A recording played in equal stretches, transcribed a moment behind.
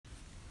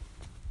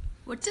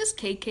What does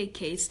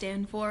KKK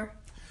stand for?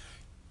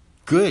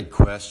 Good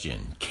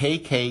question.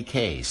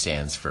 KKK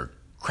stands for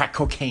crack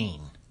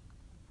cocaine.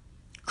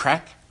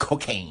 Crack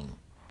cocaine.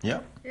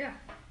 Yep. Yeah.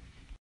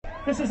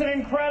 This is an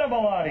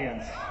incredible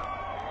audience.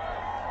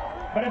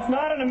 But it's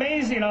not an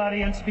amazing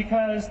audience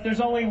because there's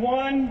only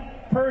one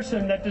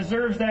person that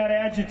deserves that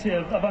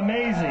adjective of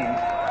amazing.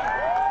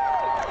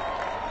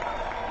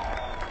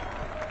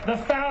 The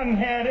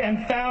fountainhead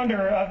and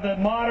founder of the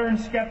modern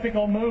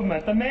skeptical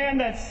movement, the man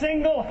that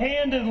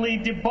single-handedly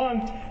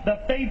debunked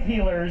the faith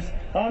healers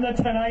on The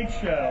Tonight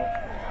Show.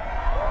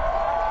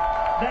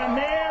 The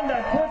man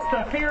that puts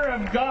the fear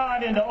of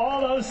God into all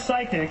those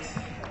psychics.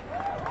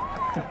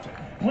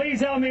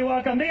 Please help me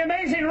welcome the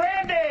amazing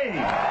Randy!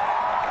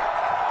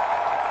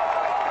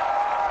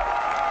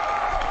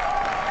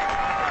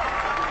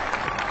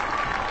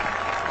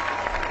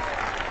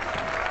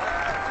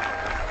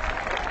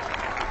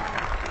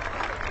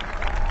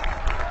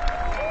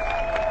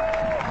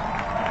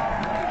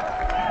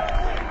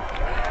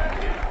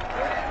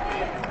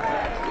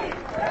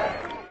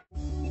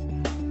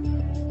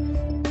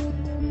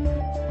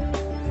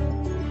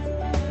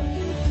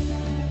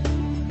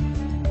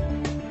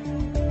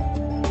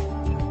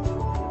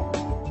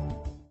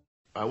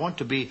 I want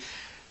to be,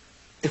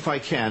 if I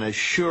can, as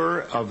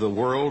sure of the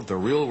world, the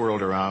real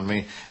world around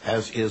me,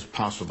 as is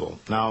possible.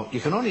 Now, you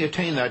can only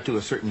attain that to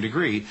a certain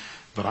degree,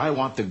 but I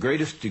want the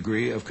greatest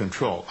degree of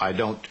control.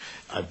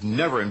 I've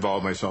never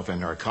involved myself in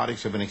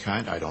narcotics of any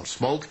kind. I don't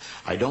smoke.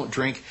 I don't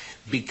drink,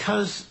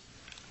 because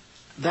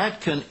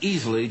that can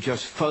easily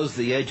just fuzz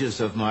the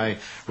edges of my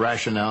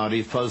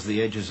rationality, fuzz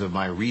the edges of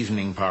my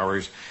reasoning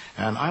powers,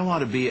 and I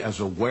want to be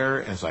as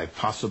aware as I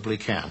possibly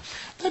can.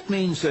 That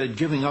means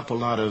giving up a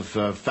lot of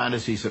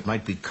fantasies that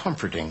might be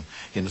comforting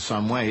in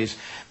some ways,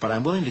 but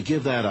I'm willing to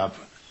give that up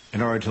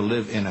in order to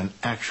live in an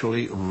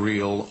actually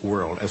real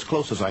world, as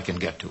close as I can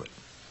get to it.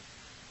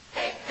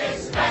 Take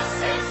this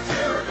message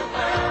to the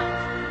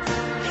world.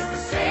 It's the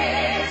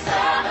seeds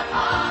of the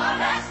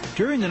harvest.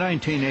 During the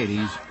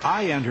 1980s,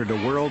 I entered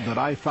a world that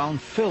I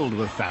found filled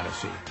with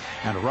fantasy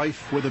and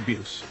rife with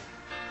abuse,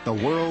 the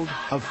world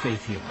of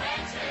faith healing.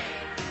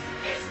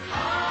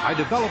 I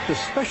developed a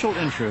special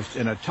interest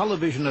in a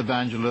television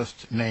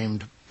evangelist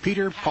named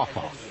Peter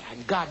Popoff.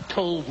 And God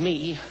told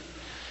me,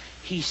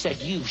 he said,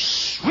 you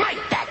smite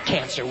that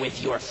cancer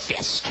with your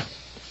fist.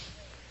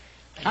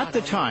 At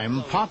the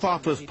time,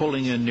 Popoff was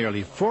pulling in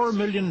nearly $4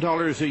 million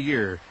a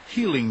year,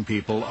 healing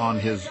people on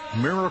his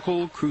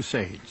miracle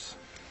crusades.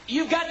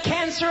 You've got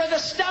cancer of the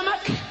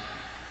stomach?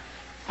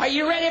 Are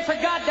you ready for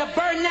God to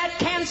burn that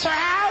cancer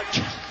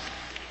out?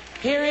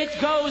 Here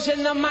it goes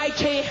in the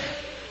mighty...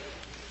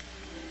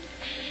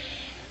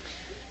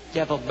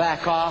 Devil,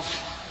 back off.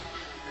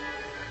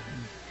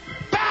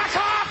 Back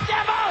off,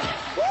 devil!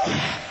 Woo.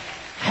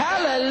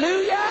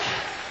 Hallelujah!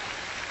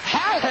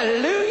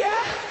 Hallelujah!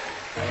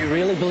 You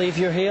really believe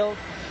you're healed?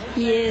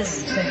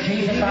 Yes. Do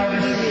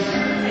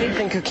you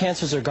think your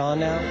cancers are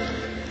gone now?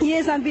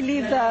 Yes, I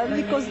believe that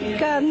because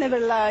God never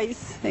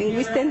lies and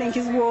we stand in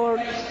His word.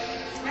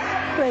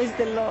 Praise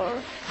the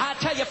Lord. I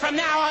tell you, from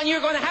now on,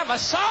 you're going to have a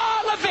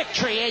song of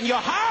victory in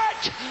your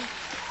heart.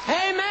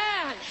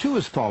 Amen. To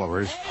his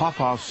followers,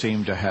 Popoff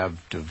seemed to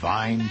have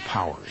divine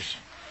powers.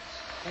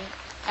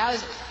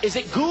 Alice, is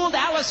it Gould?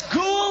 Alice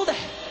Gould?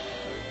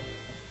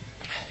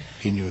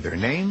 He knew their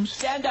names,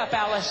 Stand up,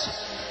 Alice.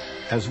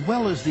 as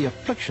well as the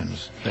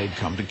afflictions they'd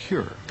come to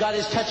cure. God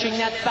is touching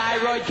that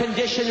thyroid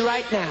condition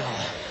right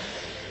now.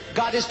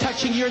 God is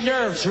touching your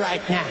nerves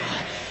right now.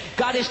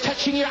 God is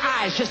touching your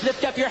eyes. Just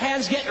lift up your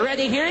hands, get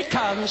ready, here it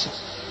comes.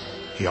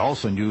 He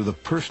also knew the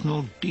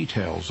personal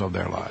details of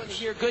their lives.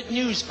 Hear good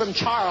news from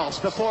Charles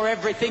before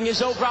everything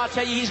is over. I'll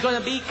tell you, he's going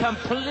to be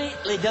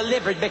completely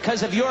delivered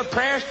because of your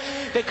prayers,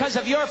 because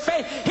of your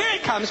faith. Here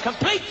it comes,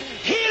 complete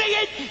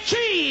healing in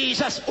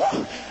Jesus'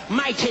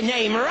 mighty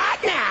name, right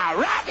now,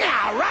 right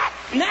now, right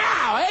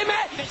now.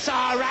 Amen. It's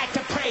all right to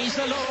praise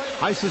the Lord.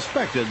 I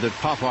suspected that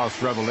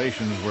Popoff's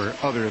revelations were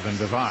other than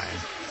divine.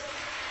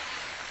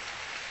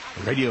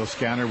 The radio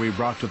scanner we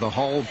brought to the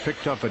hall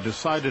picked up a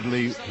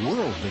decidedly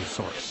worldly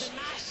source.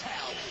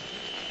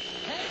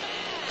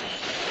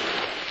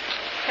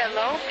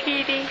 Hello,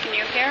 Petey. Can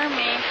you hear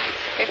me?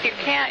 If you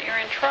can't, you're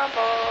in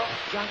trouble.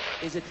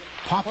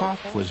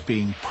 Popoff was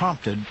being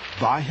prompted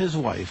by his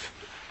wife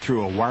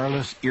through a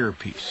wireless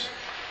earpiece.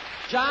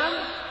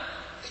 John?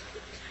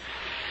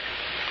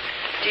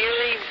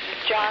 Deary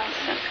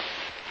Johnson.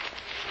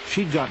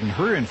 She'd gotten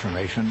her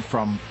information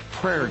from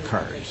prayer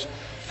cards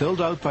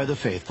filled out by the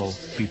faithful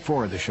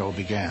before the show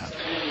began.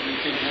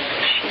 She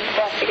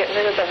wants to get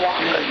rid of the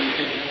walker.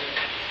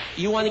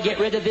 You want to get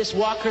rid of this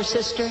walker,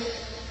 sister?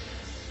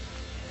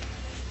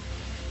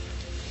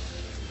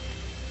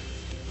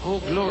 Oh,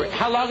 glory.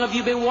 How long have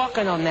you been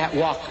walking on that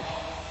walker?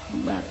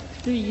 About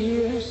 3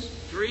 years.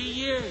 3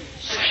 years.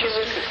 She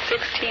lives at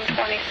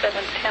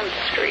 1627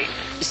 10th Street.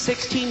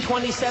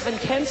 1627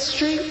 10th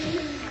Street?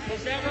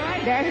 Is that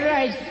right? That's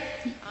right.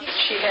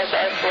 She has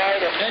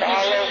arthritis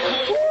all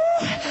over.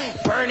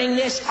 Burning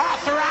this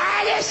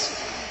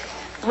arthritis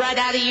right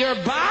out of your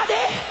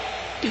body.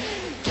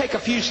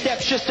 take a few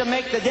steps just to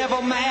make the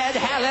devil mad.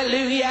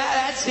 Hallelujah.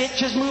 That's it.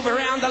 Just move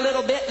around a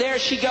little bit. There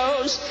she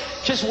goes.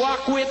 Just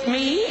walk with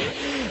me.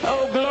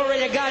 Oh, glory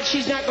to God.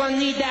 She's not going to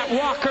need that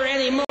walker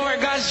anymore.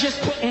 God's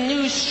just putting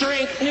new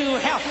strength, new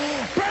health,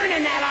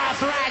 burning that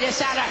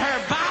arthritis out of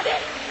her body.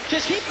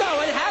 Just keep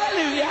going.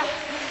 Hallelujah.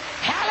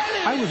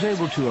 Hallelujah. I was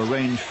able to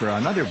arrange for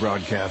another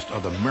broadcast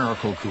of the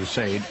Miracle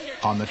Crusade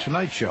on The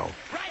Tonight Show,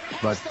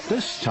 but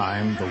this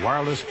time the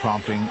wireless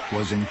prompting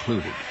was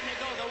included.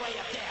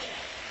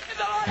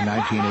 In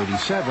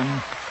 1987,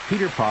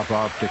 Peter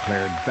Popoff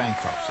declared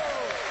bankruptcy.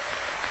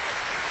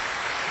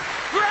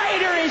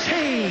 Greater is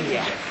He.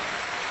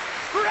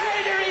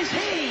 Greater is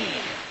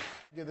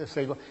He. This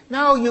thing.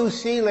 Now you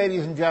see,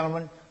 ladies and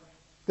gentlemen,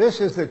 this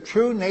is the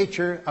true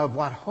nature of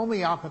what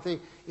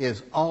homeopathy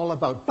is all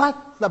about.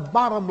 But the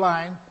bottom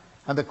line,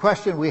 and the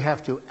question we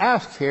have to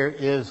ask here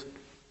is,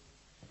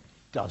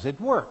 does it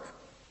work?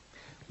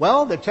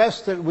 Well, the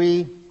test that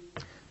we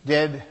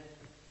did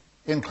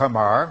in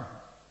Clamar,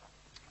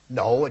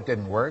 no, it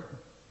didn't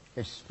work.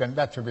 That's been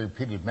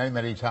repeated many,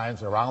 many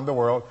times around the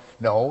world.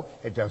 No,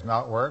 it does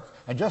not work.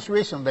 And just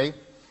recently,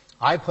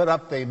 I put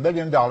up the $1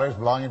 million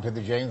belonging to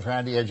the James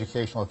Randi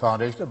Educational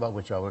Foundation, about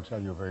which I will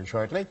tell you very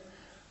shortly.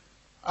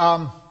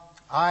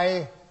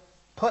 I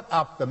put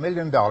up the $1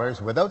 million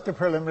without the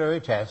preliminary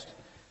test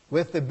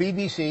with the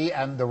BBC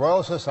and the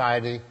Royal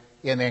Society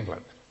in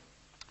England.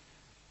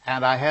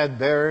 And I had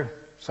their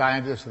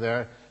scientists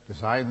there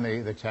design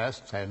the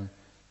tests, and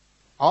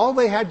all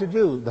they had to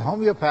do, the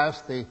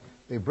homeopaths,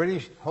 the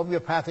British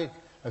Homeopathic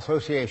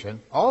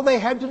Association, all they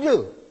had to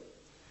do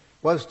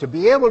was to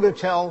be able to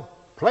tell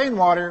plain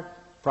water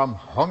from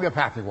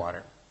homeopathic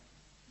water.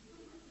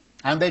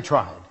 And they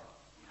tried.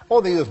 Oh,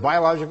 they used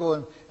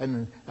biological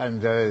and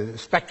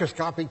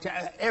spectroscopic,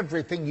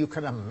 everything you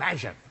can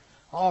imagine.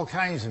 All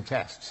kinds of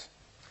tests.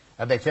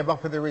 And they came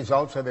up with the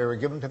results, and they were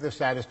given to the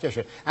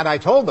statistician. And I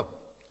told them,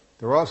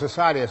 the Royal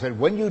Society, I said,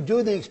 when you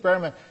do the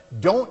experiment,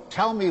 don't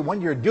tell me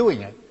when you're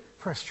doing it,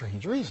 for a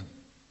strange reason.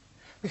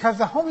 Because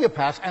the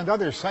homeopaths and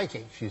other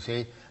psychics, you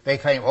see, they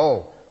claim,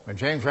 oh, when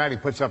James Randi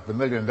puts up the $1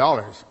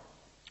 million,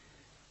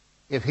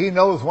 if he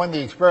knows when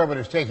the experiment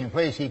is taking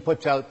place, he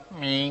puts out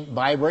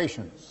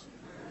vibrations.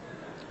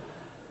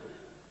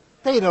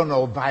 They don't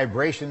know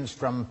vibrations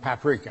from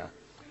paprika.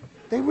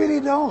 They really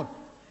don't.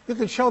 You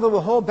could show them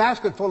a whole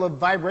basket full of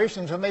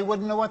vibrations and they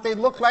wouldn't know what they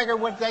look like or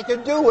what they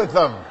could do with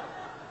them.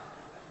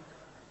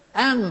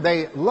 And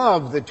they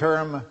love the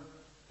term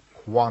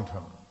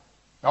quantum.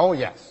 Oh,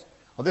 yes.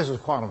 Well, this is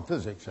quantum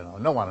physics, you know.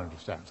 No one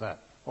understands that.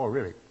 Oh,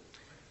 really?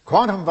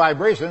 Quantum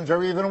vibrations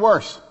are even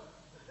worse.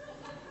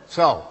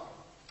 So,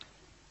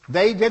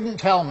 they didn't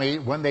tell me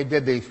when they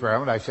did the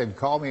experiment. I said,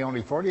 call me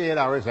only 48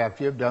 hours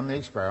after you've done the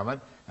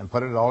experiment and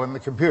put it all in the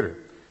computer.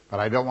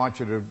 But I don't want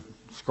you to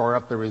score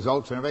up the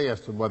results and everything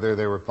as to whether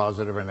they were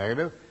positive or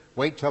negative.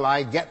 Wait till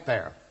I get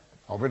there,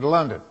 over to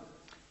London.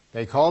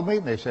 They called me,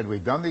 and they said,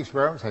 we've done the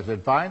experiments. I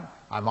said, fine,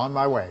 I'm on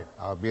my way.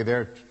 I'll be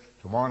there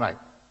tomorrow night.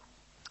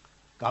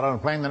 Got on a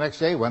plane the next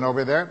day, went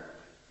over there.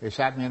 They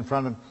sat me in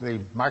front of the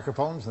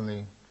microphones and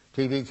the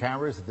TV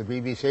cameras at the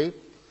BBC,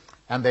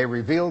 and they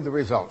revealed the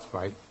results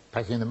by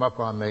picking them up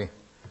on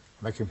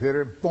my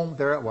computer. Boom,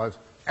 there it was.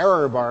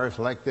 Error bars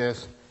like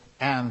this,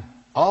 and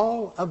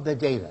all of the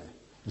data,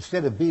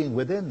 instead of being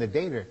within the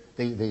data,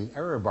 the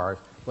error bars,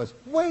 was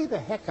way the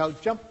heck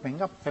out,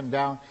 jumping up and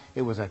down.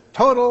 It was a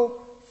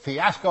total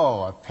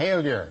fiasco, a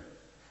failure.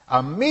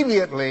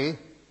 Immediately,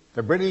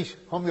 the British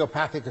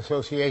Homeopathic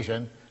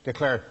Association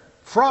declared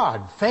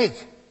fraud,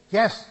 fake.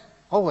 Yes.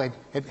 Oh, it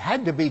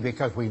had to be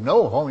because we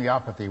know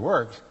homeopathy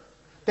works.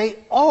 They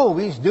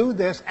always do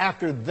this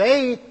after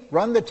they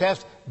run the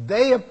test,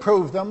 they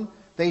approve them,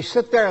 they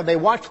sit there and they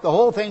watch the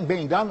whole thing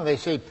being done and they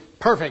say,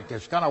 perfect,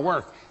 it's going to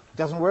work. It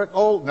doesn't work?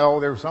 Oh,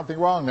 no, there's something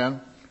wrong then.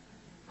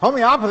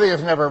 Homeopathy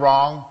is never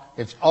wrong.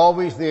 It's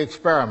always the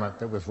experiment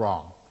that was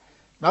wrong.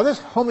 Now, this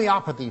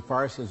homeopathy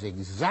farce is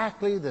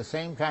exactly the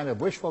same kind of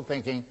wishful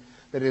thinking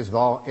that is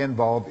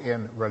involved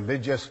in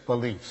religious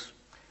beliefs.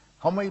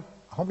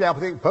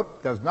 Homeopathy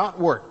does not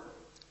work.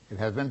 It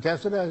has been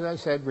tested, as I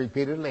said,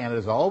 repeatedly, and it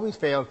has always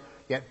failed,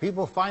 yet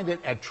people find it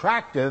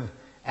attractive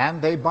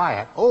and they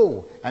buy it.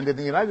 Oh, and in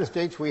the United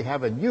States, we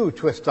have a new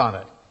twist on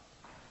it.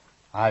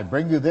 I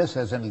bring you this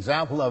as an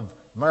example of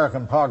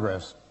American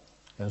progress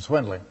in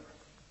swindling.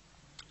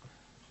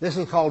 This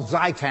is called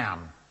Zicam,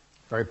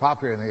 very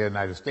popular in the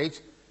United States,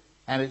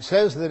 and it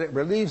says that it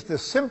relieves the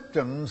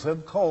symptoms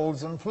of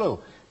colds and flu.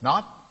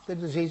 Not the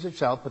disease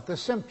itself, but the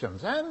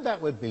symptoms. And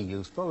that would be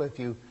useful if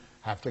you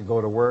have to go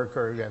to work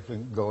or you have to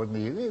go in the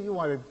evening. You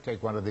want to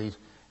take one of these.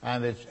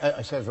 And it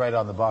says right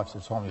on the box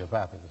it's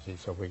homeopathic, you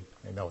see, so we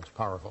know it's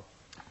powerful.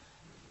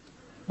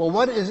 Well,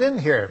 what is in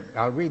here?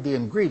 I'll read the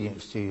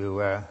ingredients to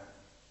you.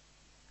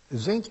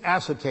 Zinc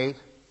acetate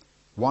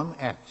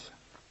 1X.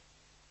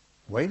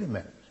 Wait a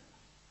minute.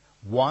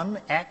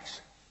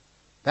 1X?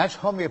 That's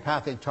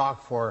homeopathic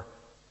talk for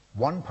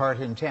 1 part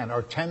in 10,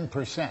 or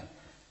 10%.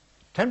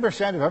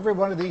 10% of every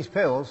one of these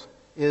pills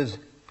is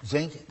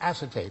zinc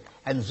acetate.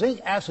 And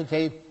zinc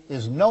acetate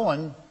is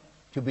known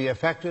to be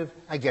effective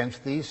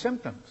against these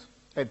symptoms.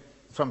 It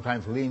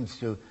sometimes leads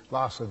to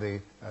loss of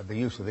the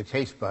use of the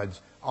taste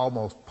buds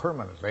almost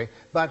permanently,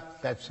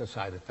 but that's a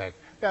side effect.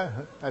 Yeah,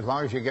 as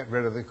long as you get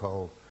rid of the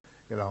cold,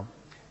 you know.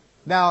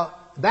 Now,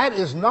 that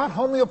is not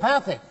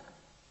homeopathic,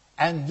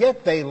 and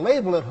yet they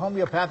label it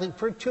homeopathic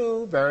for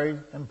two very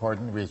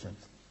important reasons.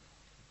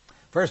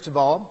 First of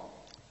all,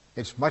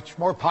 it's much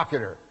more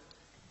popular.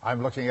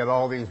 I'm looking at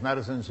all these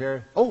medicines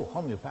here. Oh,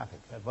 homeopathic,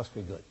 that must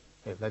be good.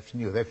 That's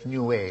new. That's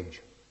new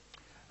age.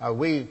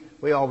 We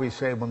always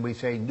say, when we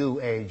say new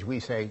age,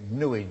 we say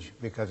newage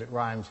because it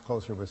rhymes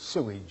closer with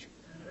sewage,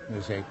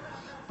 you see.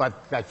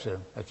 But that's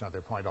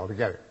another point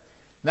altogether.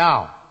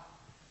 Now,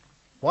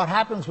 what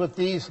happens with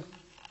these?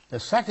 The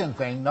second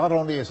thing, not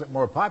only is it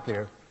more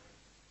popular,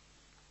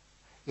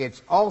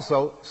 it's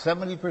also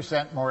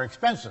 70% more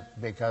expensive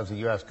because the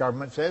U.S.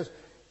 government says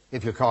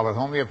if you call it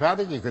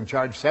homeopathic, you can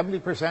charge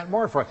 70%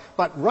 more for it.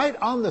 But right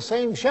on the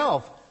same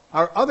shelf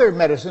are other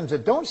medicines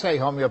that don't say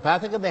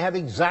homeopathic, and they have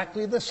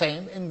exactly the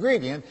same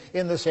ingredient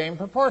in the same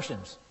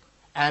proportions.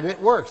 And it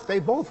works. They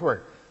both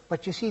work.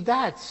 But you see,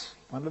 that's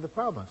one of the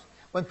problems.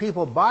 When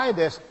people buy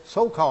this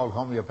so-called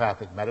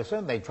homeopathic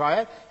medicine, they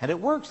try it, and it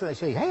works. And they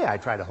say, hey, I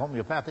tried a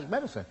homeopathic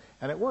medicine,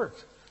 and it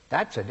works.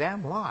 That's a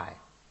damn lie.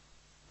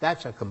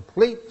 That's a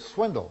complete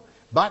swindle.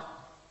 But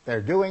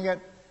they're doing it,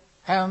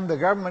 and the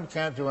government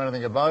can't do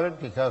anything about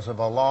it because of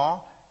a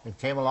law. It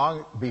came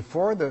along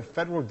before the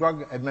Federal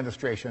Drug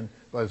Administration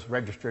was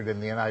registered in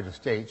the United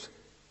States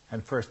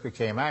and first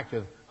became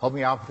active.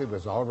 Homeopathy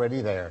was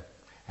already there,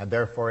 and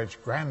therefore it's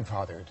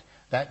grandfathered.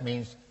 That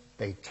means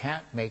they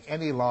can't make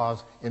any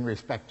laws in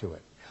respect to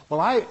it.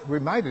 Well, I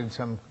reminded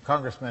some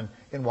congressmen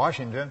in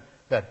Washington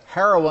that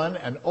heroin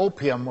and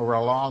opium were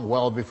along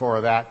well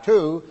before that,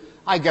 too.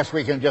 I guess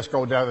we can just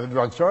go down to the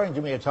drugstore and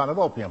give me a ton of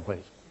opium,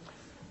 please.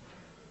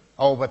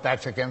 Oh, but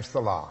that's against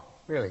the law,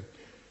 really.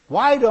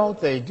 Why don't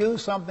they do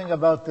something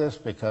about this?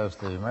 Because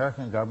the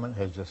American government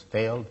has just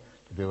failed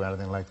to do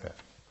anything like that.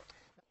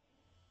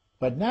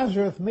 But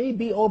Nazareth may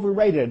be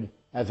overrated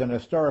as an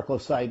historical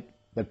site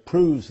that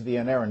proves the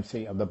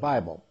inerrancy of the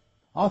Bible.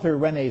 Author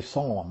René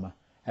Somme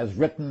has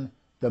written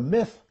The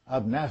Myth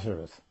of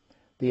Nazareth,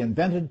 the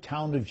Invented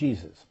Town of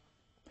Jesus,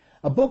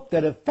 a book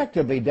that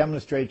effectively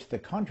demonstrates the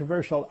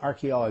controversial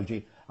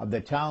archaeology of the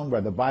town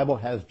where the Bible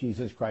has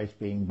Jesus Christ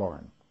being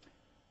born.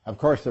 Of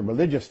course, the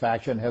religious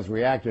faction has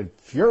reacted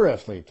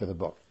furiously to the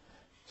book,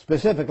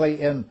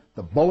 specifically in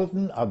the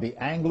Bulletin of the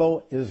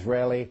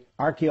Anglo-Israeli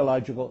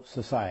Archaeological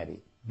Society,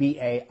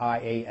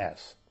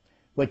 BAIAS,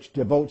 which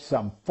devotes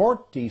some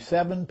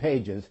 47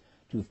 pages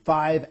to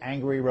 5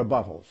 angry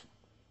rebuttals.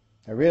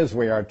 There is,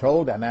 we are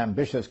told, an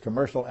ambitious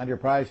commercial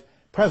enterprise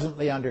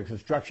presently under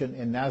construction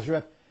in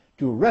Nazareth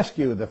to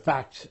rescue the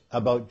facts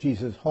about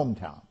Jesus'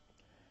 hometown.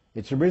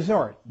 It's a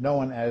resort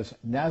known as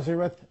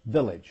Nazareth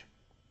Village.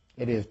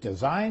 It is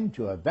designed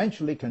to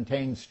eventually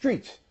contain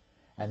streets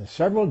and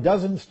several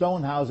dozen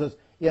stone houses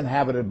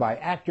inhabited by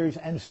actors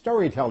and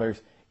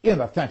storytellers in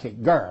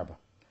authentic garb,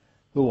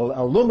 who will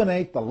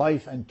illuminate the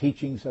life and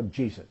teachings of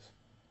Jesus,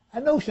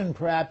 a notion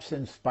perhaps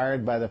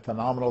inspired by the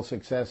phenomenal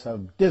success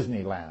of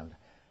Disneyland,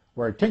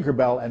 where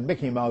Tinkerbell and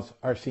Mickey Mouse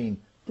are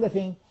seen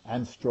flitting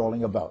and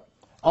strolling about,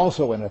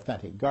 also in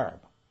authentic garb.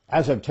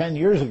 As of 10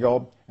 years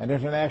ago, an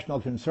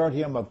international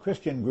consortium of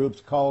Christian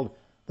groups called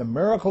the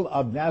Miracle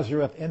of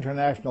Nazareth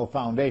International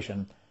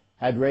Foundation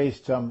had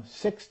raised some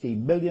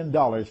 $60 million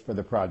for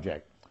the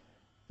project,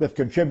 with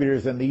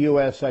contributors in the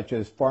U.S. such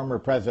as former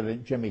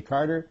President Jimmy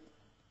Carter,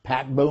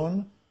 Pat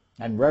Boone,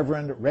 and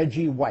Reverend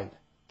Reggie White,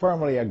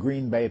 formerly a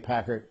Green Bay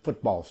Packer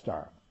football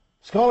star.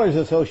 Scholars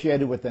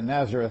associated with the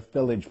Nazareth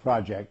Village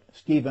Project,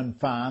 Stephen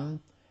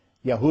Phan,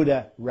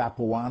 Yehuda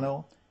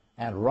Rapuano,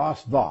 and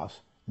Ross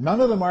Voss,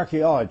 none of them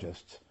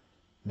archaeologists,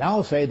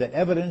 now say that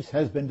evidence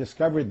has been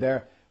discovered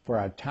there for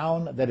a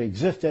town that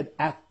existed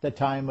at the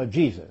time of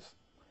Jesus,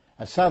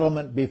 a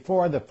settlement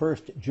before the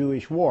first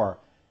Jewish war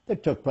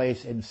that took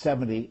place in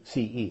 70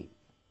 CE.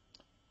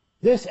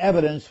 This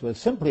evidence was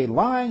simply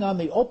lying on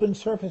the open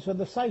surface of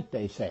the site,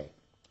 they say.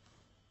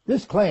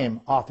 This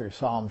claim, author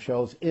Somme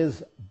shows,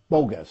 is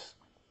bogus,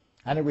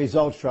 and it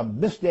results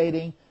from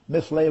misdating,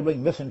 mislabeling,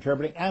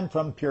 misinterpreting, and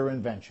from pure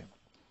invention.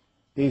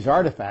 These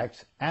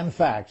artifacts and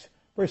facts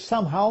were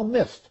somehow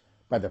missed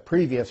by the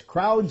previous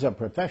crowds of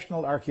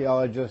professional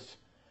archaeologists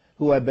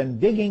who have been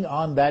digging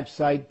on that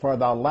site for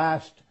the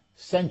last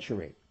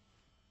century.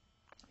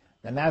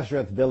 The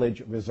Nazareth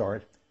Village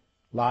Resort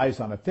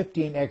lies on a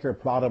 15-acre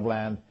plot of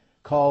land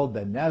called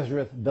the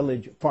Nazareth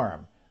Village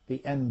Farm, the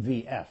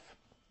NVF.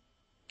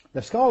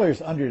 The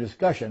scholars under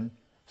discussion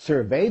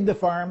surveyed the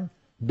farm,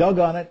 dug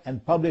on it,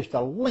 and published a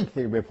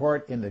lengthy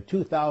report in the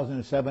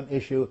 2007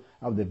 issue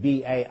of the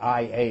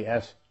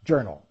BAIAS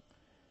Journal.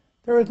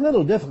 There is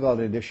little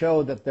difficulty to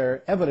show that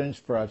their evidence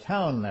for a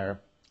town there,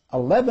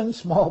 11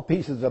 small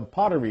pieces of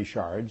pottery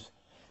shards,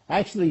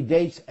 actually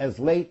dates as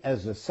late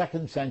as the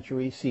 2nd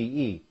century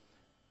CE,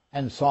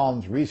 and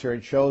Somme's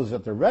research shows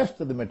that the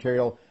rest of the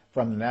material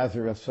from the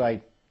Nazareth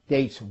site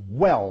dates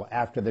well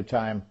after the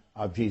time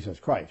of Jesus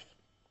Christ.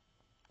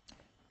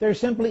 There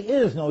simply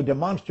is no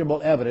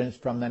demonstrable evidence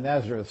from the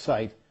Nazareth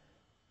site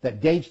that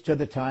dates to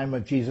the time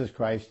of Jesus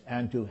Christ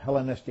and to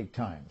Hellenistic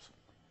times.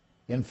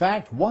 In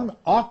fact, one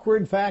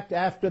awkward fact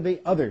after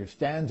the other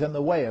stands in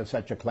the way of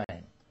such a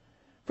claim.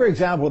 For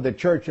example, the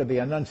Church of the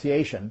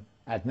Annunciation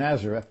at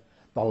Nazareth,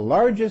 the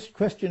largest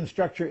Christian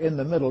structure in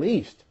the Middle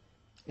East,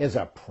 is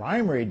a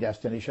primary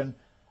destination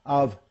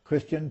of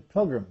Christian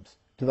pilgrims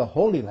to the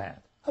Holy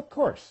Land. Of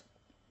course.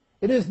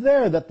 It is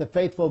there that the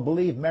faithful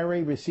believe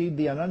Mary received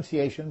the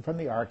Annunciation from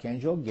the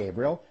Archangel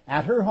Gabriel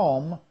at her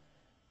home,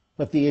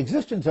 but the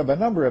existence of a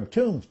number of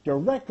tombs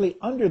directly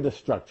under the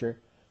structure,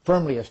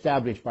 firmly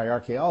established by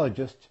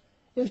archaeologists,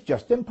 is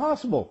just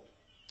impossible,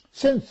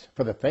 since,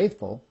 for the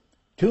faithful,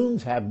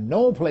 tombs have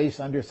no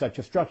place under such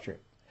a structure.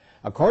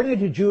 According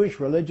to Jewish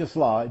religious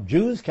law,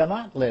 Jews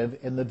cannot live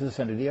in the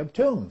vicinity of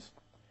tombs,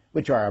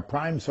 which are a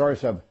prime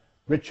source of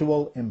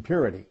ritual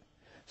impurity.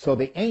 So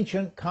the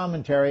ancient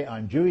commentary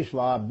on Jewish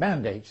law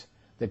mandates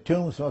that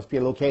tombs must be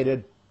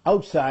located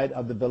outside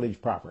of the village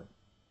proper.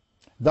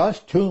 Thus,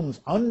 tombs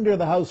under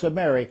the house of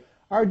Mary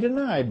are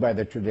denied by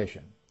the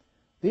tradition.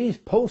 These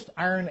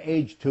post-Iron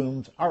Age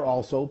tombs are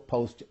also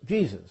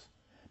post-Jesus,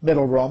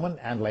 Middle Roman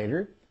and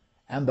later,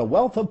 and the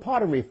wealth of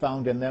pottery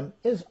found in them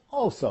is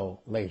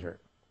also later.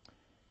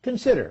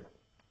 Consider,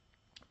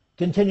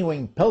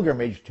 continuing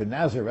pilgrimage to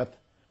Nazareth,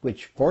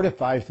 which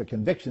fortifies the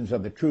convictions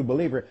of the true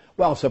believer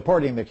while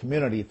supporting the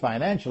community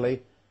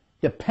financially,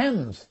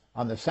 depends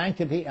on the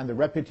sanctity and the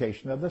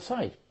reputation of the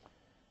site.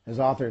 As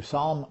author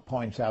Psalm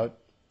points out,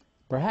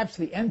 perhaps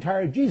the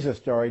entire Jesus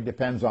story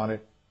depends on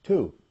it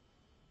too.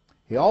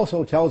 He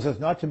also tells us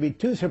not to be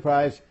too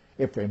surprised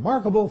if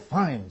remarkable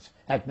finds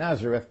at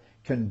Nazareth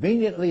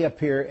conveniently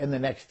appear in the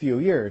next few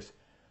years,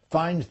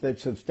 finds that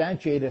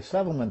substantiate a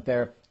settlement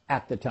there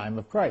at the time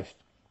of Christ.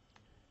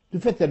 To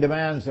fit the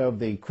demands of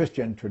the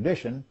Christian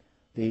tradition,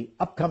 the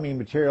upcoming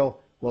material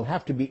will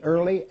have to be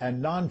early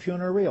and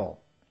non-funereal.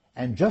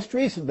 And just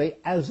recently,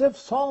 as if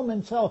Psalm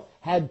himself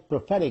had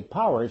prophetic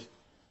powers,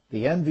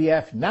 the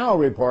NVF now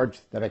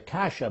reports that a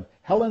cache of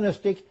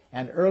Hellenistic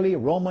and early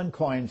Roman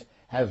coins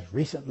has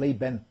recently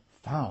been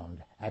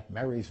found at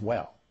Mary's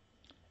Well,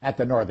 at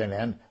the northern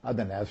end of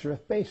the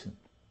Nazareth Basin.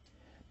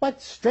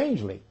 But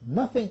strangely,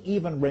 nothing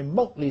even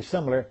remotely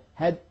similar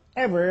had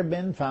ever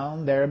been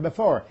found there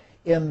before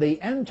in the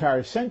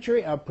entire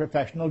century of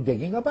professional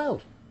digging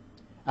about.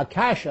 A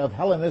cache of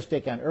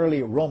Hellenistic and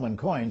early Roman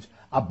coins,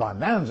 a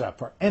bonanza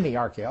for any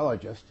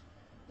archaeologist,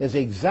 is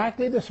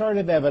exactly the sort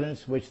of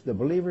evidence which the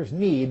believers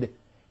need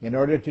in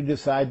order to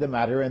decide the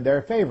matter in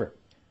their favor.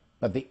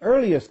 But the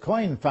earliest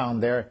coin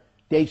found there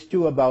dates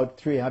to about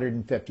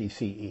 350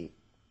 CE.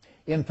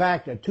 In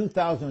fact, a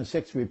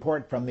 2006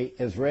 report from the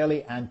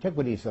Israeli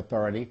Antiquities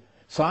Authority,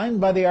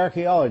 signed by the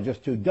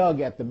archaeologists who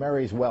dug at the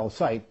Mary's Well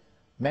site,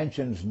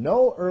 mentions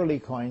no early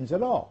coins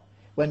at all,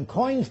 when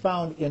coins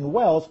found in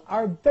wells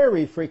are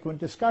very frequent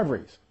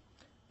discoveries.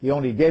 The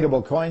only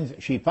datable coins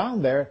she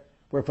found there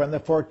were from the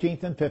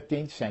 14th and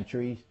 15th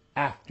centuries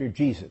after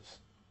Jesus.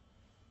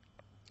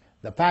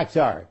 The facts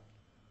are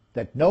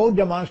that no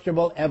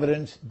demonstrable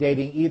evidence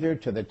dating either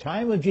to the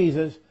time of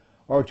Jesus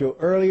or to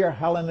earlier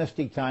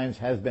Hellenistic times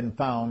has been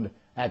found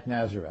at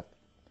Nazareth.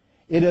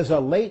 It is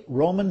a late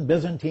Roman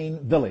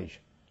Byzantine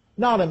village,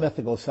 not a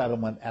mythical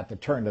settlement at the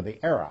turn of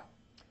the era.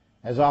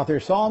 As author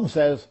Psalm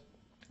says,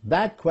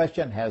 that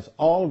question has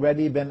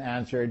already been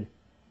answered,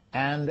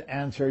 and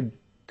answered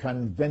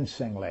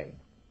convincingly.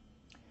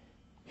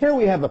 Here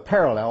we have a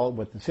parallel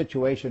with the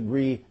situation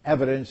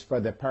re-evidenced for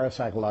the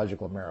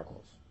parapsychological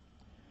miracles.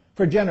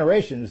 For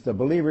generations, the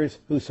believers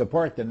who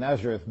support the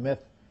Nazareth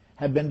myth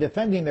have been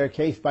defending their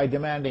case by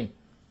demanding,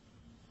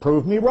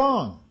 "Prove me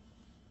wrong."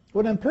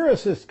 When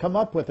empiricists come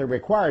up with the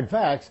required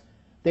facts,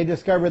 they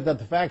discover that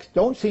the facts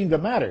don't seem to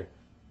matter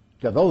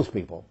to those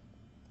people.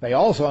 They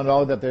also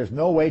know that there's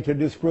no way to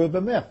disprove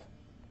the myth.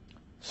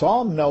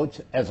 Psalm notes,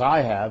 as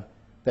I have,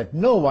 that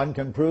no one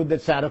can prove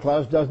that Santa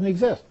Claus doesn't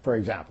exist, for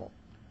example.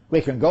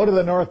 We can go to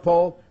the North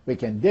Pole, we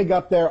can dig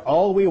up there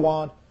all we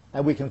want,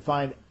 and we can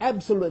find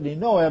absolutely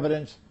no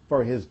evidence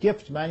for his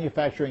gift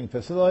manufacturing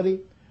facility,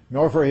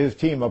 nor for his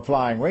team of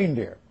flying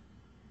reindeer.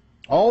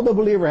 All the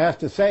believer has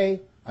to say,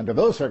 under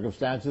those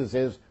circumstances,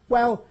 is,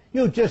 well,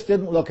 you just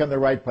didn't look in the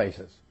right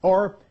places,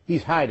 or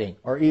he's hiding,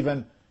 or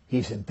even,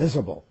 he's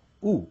invisible.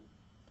 Ooh.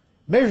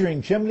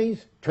 Measuring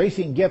chimneys,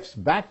 tracing gifts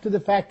back to the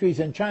factories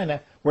in China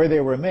where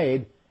they were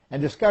made,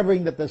 and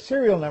discovering that the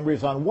serial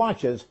numbers on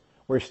watches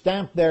were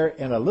stamped there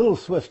in a little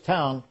Swiss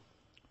town,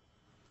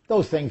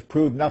 those things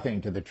prove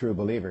nothing to the true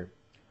believer.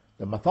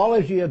 The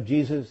mythology of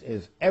Jesus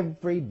is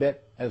every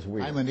bit as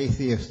real. I'm an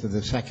atheist of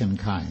the second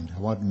kind. I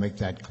want to make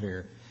that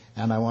clear.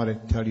 And I want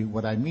to tell you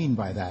what I mean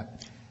by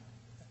that.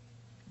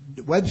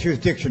 Webster's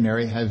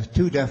dictionary has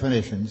two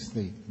definitions,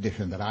 the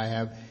edition that I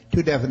have,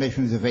 two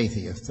definitions of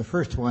atheist. The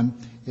first one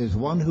is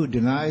one who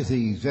denies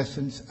the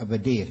existence of a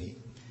deity.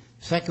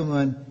 Second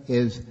one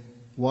is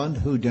one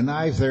who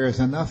denies there is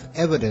enough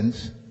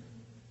evidence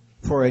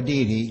for a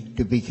deity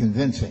to be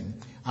convincing.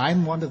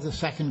 I'm one of the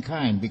second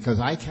kind because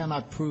I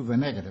cannot prove a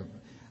negative.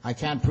 I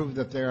can't prove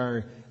that there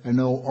are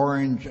no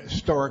orange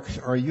storks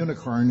or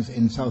unicorns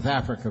in South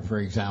Africa, for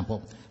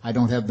example. I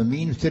don't have the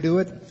means to do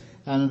it,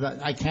 and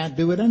I can't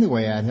do it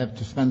anyway. I'd have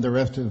to spend the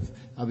rest of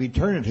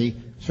eternity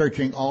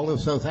searching all of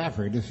South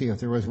Africa to see if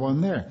there was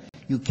one there.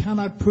 You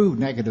cannot prove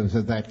negatives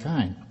of that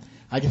kind.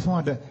 I just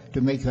wanted to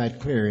make that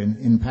clear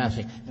in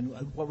passing. And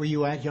what were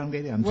you at, young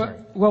lady? I'm sorry.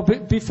 Well,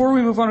 before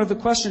we move on to the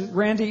question,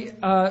 Randy,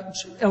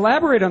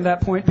 elaborate on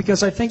that point,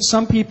 because I think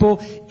some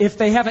people, if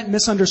they haven't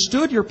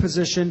misunderstood your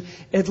position,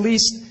 at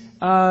least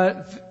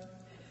I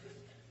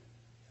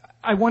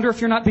wonder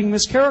if you're not being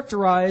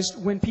mischaracterized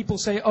when people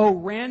say, oh,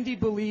 Randy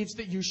believes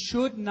that you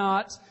should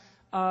not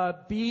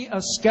be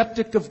a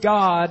skeptic of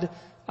God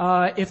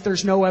if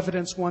there's no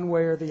evidence one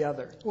way or the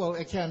other. Well,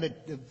 it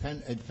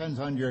depends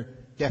on your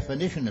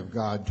definition of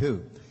God,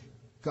 too.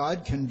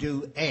 God can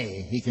do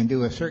A. He can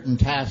do a certain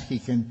task. He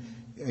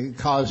can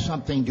cause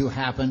something to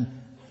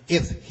happen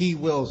if he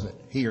wills it.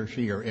 He or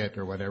she or it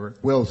or whatever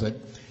wills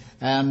it.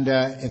 And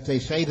if they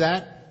say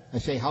that, I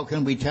say, how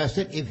can we test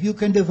it? If you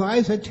can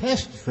devise a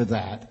test for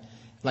that,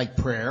 like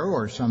prayer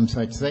or some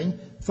such thing,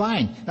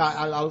 fine. Now,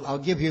 I'll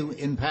give you,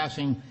 in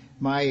passing,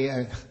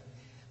 my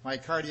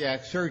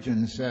cardiac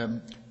surgeon's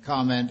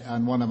comment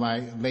on one of my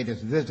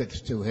latest visits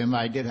to him.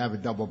 I did have a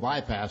double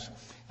bypass,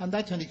 and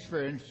that's an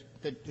experience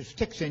that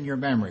sticks in your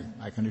memory,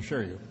 I can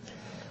assure you,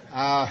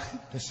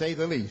 to say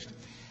the least.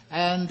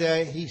 And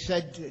he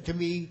said to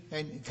me,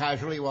 and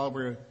casually while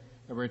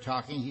we're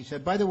talking, he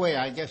said, by the way,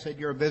 I guess at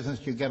your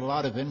business you get a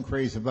lot of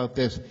inquiries about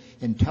this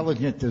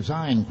intelligent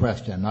design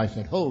question. I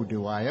said, oh,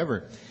 do I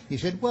ever? He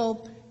said,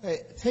 well,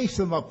 face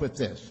them up with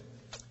this.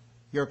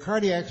 Your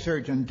cardiac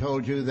surgeon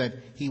told you that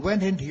he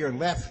went into your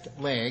left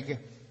leg,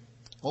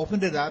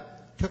 opened it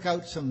up, took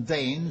out some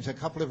veins, a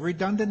couple of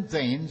redundant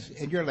veins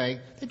in your leg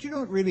that you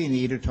don't really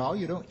need at all.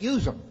 You don't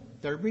use them.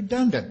 They're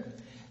redundant.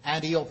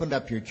 And he opened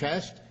up your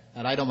chest,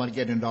 and I don't want to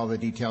get into all the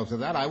details of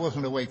that. I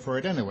wasn't awake for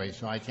it anyway,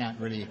 so I can't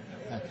really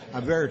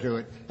aver to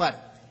it.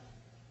 But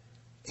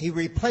he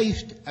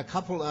replaced a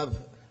couple of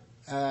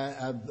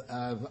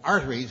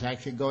arteries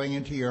actually going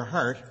into your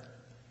heart.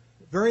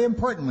 Very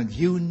important ones.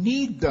 You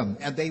need them,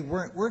 and they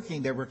weren't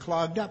working. They were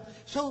clogged up.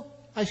 So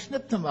I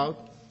snipped them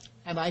out,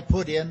 and I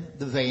put in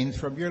the veins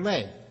from your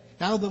leg.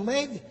 Now, the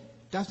leg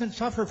doesn't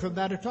suffer from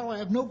that at all. I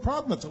have no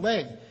problem with the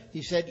leg.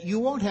 He said, you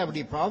won't have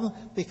any problem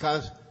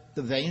because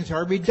the veins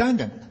are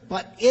redundant.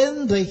 But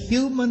in the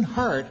human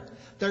heart,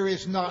 there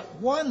is not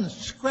one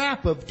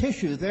scrap of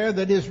tissue there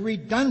that is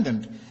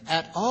redundant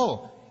at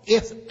all.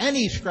 If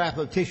any scrap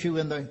of tissue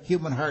in the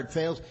human heart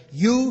fails,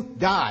 you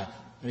die.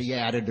 And he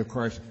added, of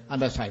course,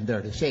 unless I'm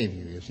there to save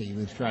you, you see. He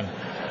was trying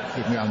to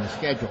keep me on the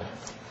schedule.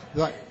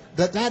 But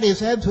that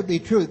is absolutely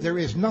true. There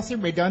is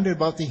nothing redundant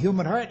about the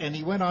human heart. And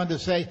he went on to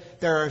say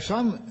there are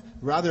some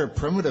rather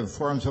primitive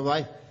forms of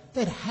life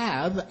that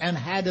have and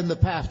had in the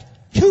past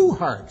two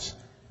hearts,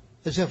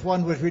 as if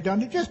one was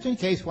redundant. Just in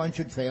case one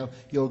should fail,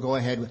 you'll go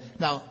ahead.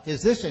 Now,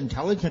 is this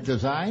intelligent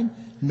design?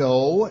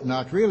 No,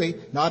 not really.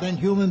 Not in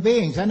human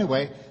beings,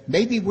 anyway.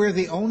 Maybe we're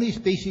the only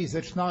species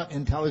that's not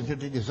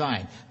intelligently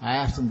designed. I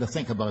asked them to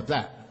think about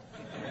that.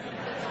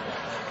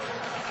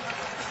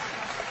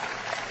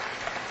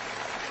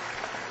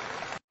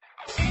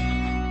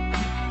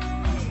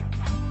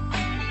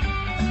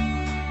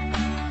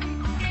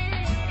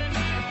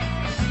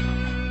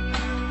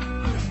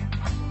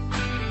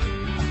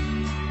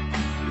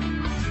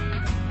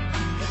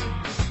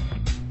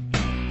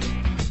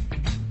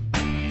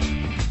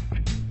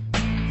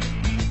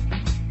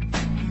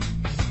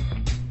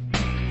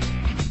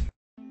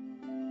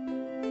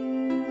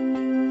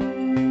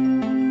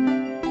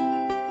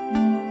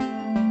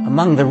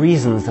 Among the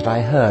reasons that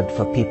I heard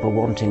for people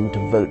wanting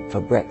to vote for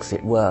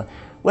Brexit were,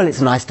 well, it's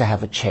nice to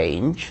have a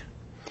change,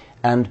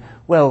 and,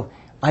 well,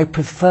 I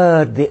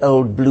preferred the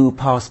old blue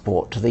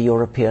passport to the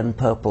European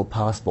purple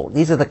passport.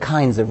 These are the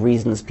kinds of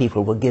reasons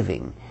people were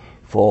giving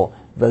for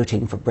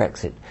voting for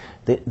Brexit.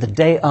 The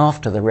day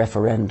after the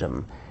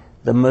referendum,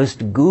 the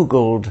most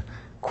Googled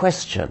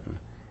question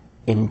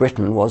in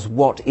Britain was,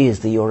 what is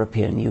the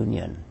European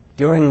Union?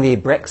 During the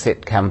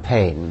Brexit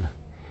campaign,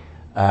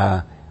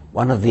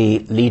 one of the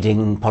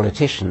leading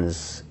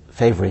politicians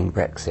favouring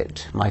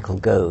Brexit, Michael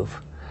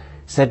Gove,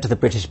 said to the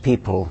British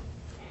people,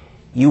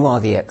 you are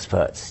the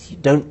experts.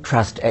 Don't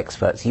trust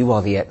experts. You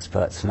are the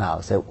experts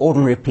now. So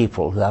ordinary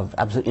people who have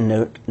absolutely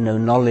no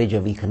knowledge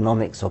of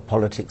economics or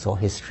politics or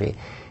history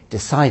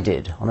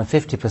decided on a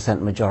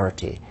 50%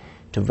 majority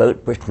to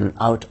vote Britain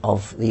out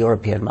of the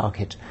European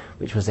market,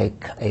 which was out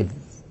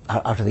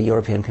of the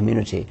European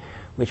community,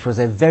 which was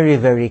a very,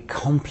 very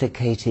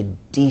complicated,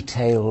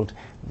 detailed,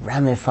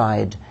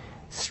 ramified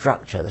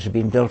structure that had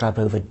been built up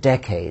over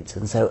decades.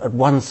 And so at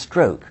one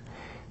stroke,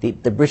 the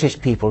British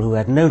people who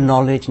had no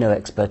knowledge, no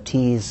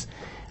expertise,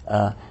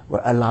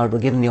 were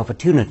given the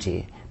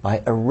opportunity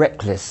by a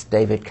reckless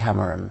David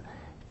Cameron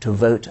to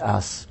vote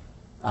us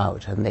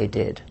out, and they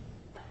did,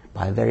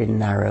 by a very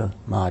narrow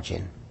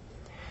margin.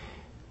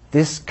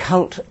 This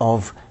cult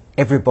of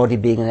everybody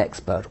being an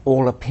expert,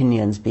 all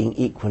opinions being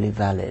equally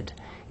valid,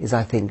 is,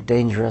 I think,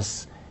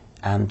 dangerous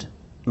and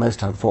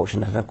most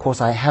unfortunate. And of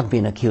course, I have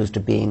been accused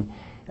of being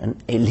an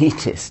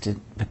elitist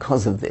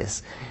because of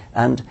this.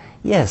 And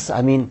yes,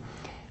 I mean,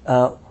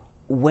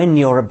 when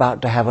you're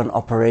about to have an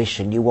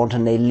operation, you want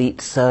an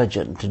elite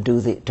surgeon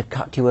to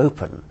cut you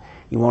open.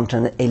 You want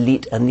an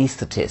elite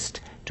anaesthetist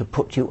to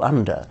put you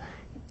under.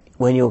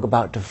 When you're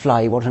about to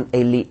fly, you want an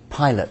elite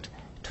pilot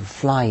to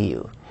fly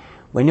you.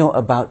 When you're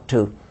about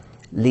to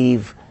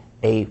leave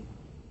a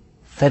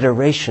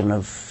federation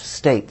of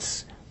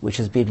states which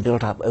has been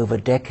built up over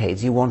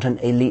decades, you want an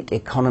elite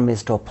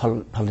economist or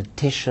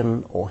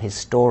politician or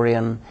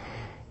historian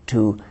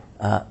to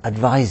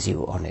advise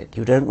you on it.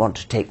 You don't want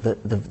to take the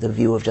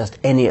view of just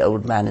any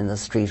old man in the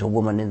street or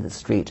woman in the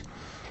street.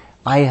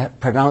 I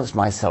pronounced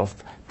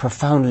myself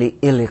profoundly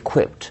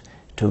ill-equipped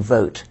to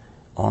vote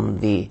on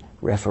the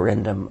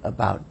referendum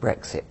about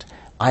Brexit.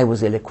 I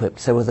was ill-equipped,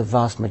 so were the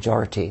vast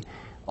majority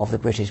of the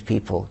British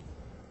people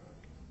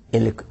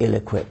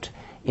ill-equipped.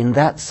 In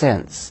that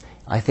sense,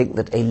 I think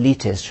that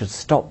elitist should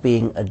stop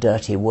being a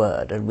dirty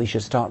word, and we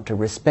should start to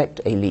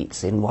respect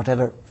elites in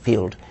whatever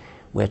field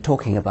we're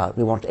talking about.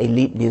 We want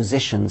elite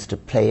musicians to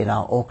play in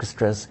our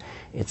orchestras,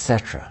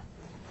 etc.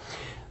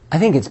 I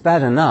think it's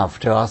bad enough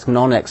to ask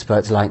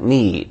non-experts like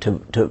me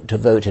to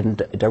vote in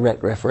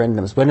direct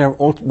referendums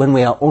when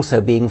we are also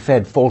being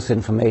fed false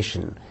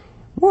information,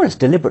 more or less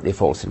deliberately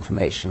false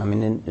information. I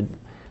mean,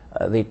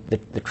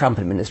 the Trump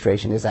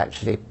administration is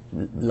actually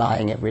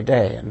lying every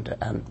day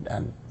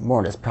and more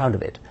or less proud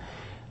of it.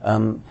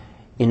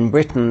 In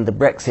Britain, the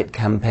Brexit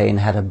campaign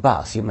had a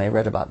bus. You may have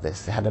read about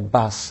this. They had a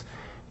bus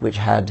which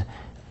had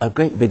a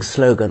great big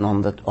slogan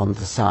on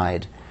the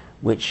side,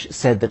 which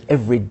said that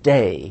every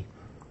day,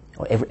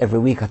 or every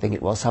week, I think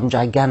it was, some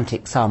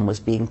gigantic sum was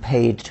being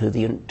paid to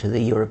the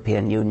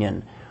European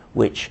Union,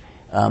 which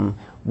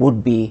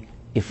would be,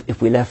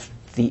 if we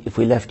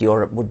left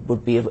Europe,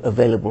 would be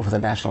available for the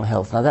national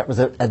health. Now that was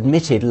an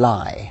admitted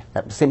lie.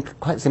 That was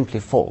quite simply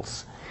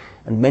false,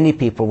 and many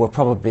people were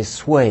probably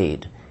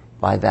swayed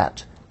by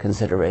that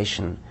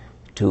consideration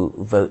to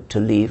vote to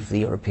leave the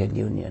European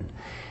Union.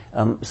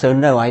 So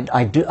no,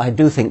 I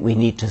do think we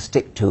need to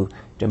stick to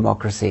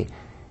democracy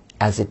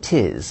as it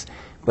is,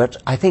 but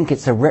I think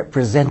it's a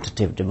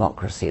representative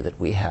democracy that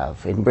we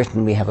have. In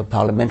Britain we have a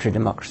parliamentary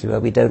democracy where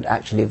we don't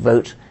actually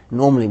vote.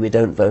 Normally we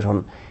don't vote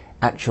on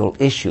actual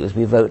issues.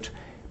 We vote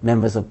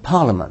members of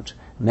Parliament.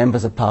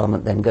 Members of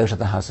Parliament then go to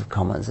the House of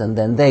Commons and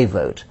then they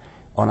vote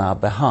on our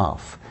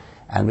behalf.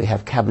 And we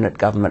have cabinet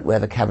government where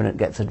the cabinet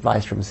gets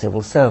advice from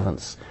civil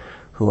servants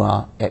who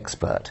are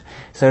expert.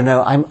 So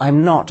no,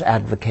 I'm not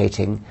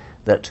advocating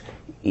that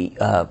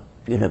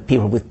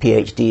people with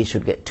PhDs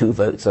should get 2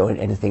 votes or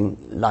anything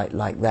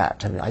like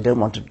that. I mean, I don't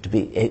want it to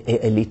be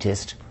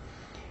elitist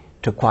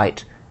to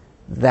quite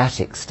that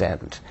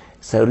extent.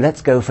 So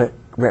let's go for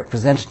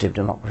representative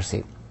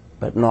democracy,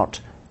 but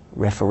not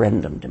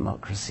referendum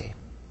democracy.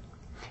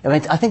 I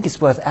mean, I think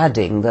it's worth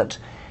adding that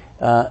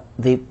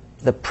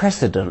the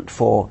precedent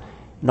for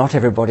not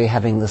everybody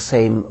having the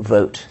same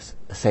vote,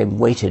 the same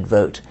weighted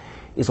vote,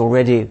 is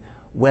already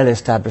well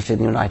established in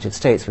the United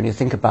States. When you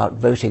think about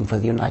voting for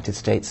the United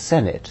States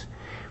Senate,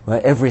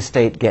 where every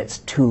state gets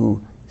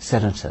 2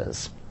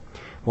 senators,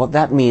 what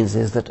that means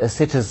is that a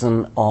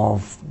citizen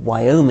of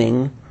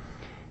Wyoming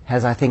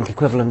has, I think,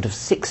 equivalent of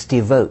 60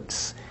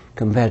 votes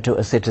compared to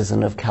a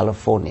citizen of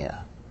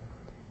California.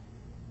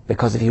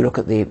 Because if you look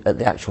at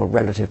the actual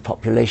relative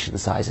population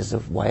sizes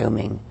of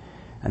Wyoming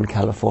and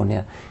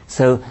California.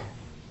 So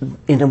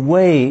in a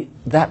way,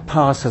 that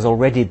pass has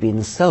already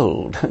been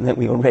sold, that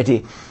we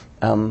already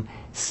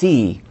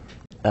see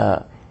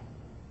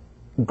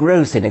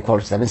gross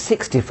inequalities, I mean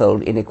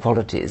 60-fold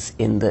inequalities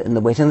in the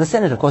weight. And the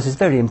Senate, of course, is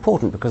very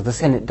important because the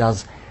Senate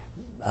does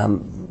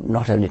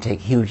not only take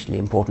hugely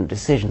important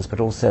decisions, but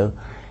also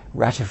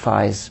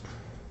ratifies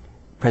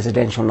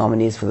presidential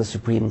nominees for the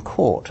Supreme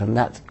Court. And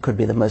that could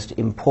be the most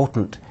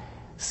important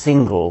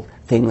single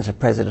thing that a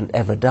president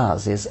ever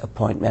does, is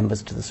appoint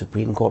members to the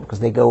Supreme Court,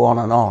 because they go on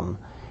and on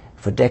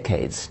for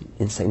decades,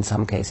 in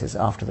some cases,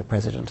 after the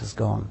president has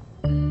gone.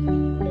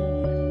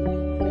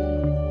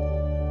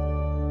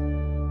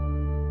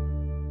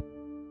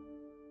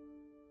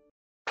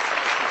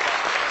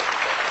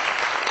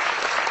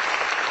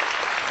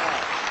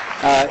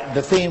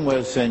 The theme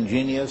was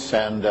ingenious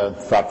and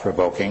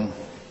thought-provoking,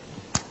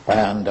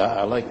 and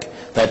I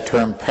like that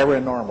term,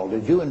 paranormal.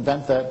 Did you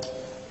invent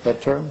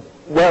that term?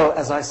 Well,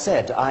 as I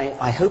said,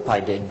 I hope I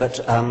did, but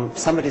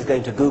somebody's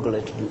going to Google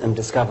it and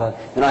discover.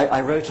 And I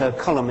wrote a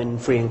column in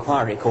Free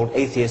Inquiry called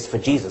Atheists for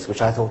Jesus,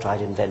 which I thought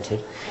I'd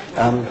invented,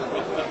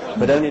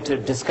 but only to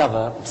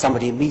discover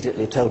somebody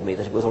immediately told me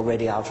that it was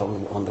already out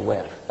on the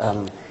web.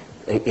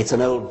 It's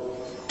an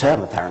old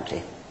term,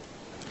 apparently.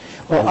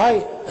 Well,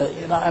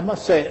 I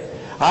must say,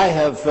 I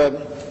have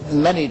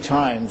many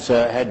times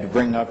had to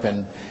bring up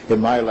in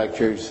my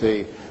lectures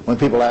when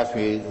people ask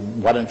me,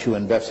 why don't you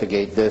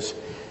investigate this?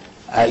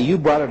 You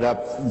brought it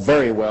up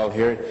very well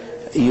here.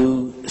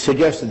 You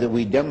suggested that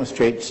we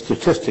demonstrate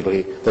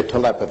statistically that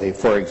telepathy,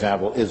 for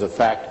example, is a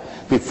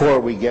fact before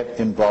we get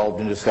involved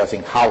in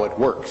discussing how it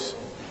works.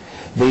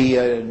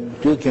 The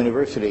Duke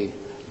University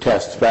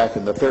tests back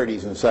in the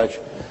 30s and such,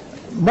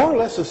 more or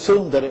less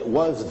assumed that it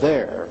was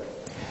there,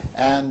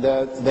 and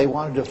they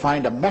wanted to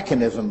find a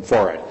mechanism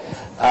for it.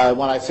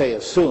 When I say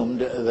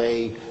assumed,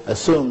 they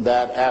assumed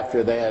that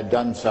after they had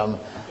done some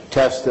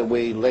tests that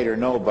we later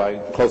know by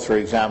closer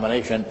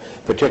examination,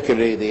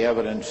 particularly the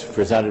evidence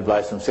presented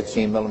by some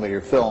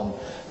 16mm film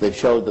that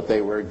showed that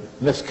they were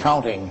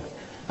miscounting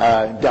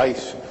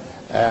dice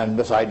and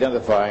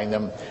misidentifying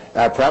them,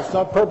 perhaps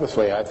not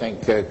purposely, I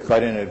think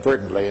quite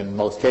inadvertently in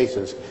most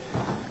cases.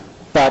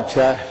 But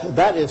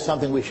that is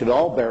something we should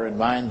all bear in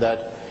mind,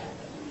 that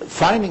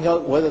finding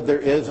out whether there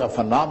is a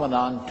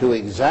phenomenon to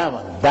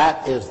examine,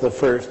 that is the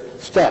first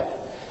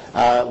step.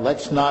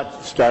 Let's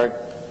not start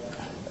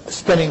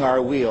spinning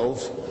our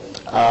wheels,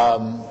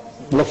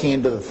 looking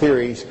into the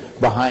theories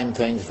behind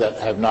things that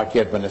have not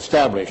yet been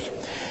established.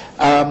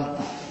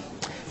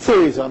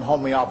 Theories on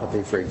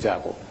homeopathy, for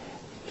example.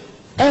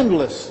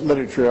 Endless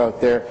literature out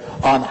there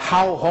on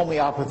how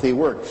homeopathy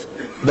works,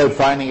 but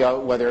finding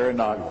out whether or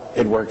not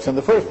it works in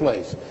the first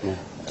place. Yeah.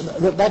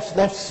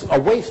 That's a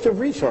waste of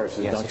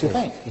resources, yes, don't you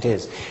think? It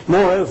is.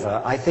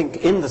 Moreover, I think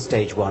in the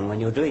stage one, when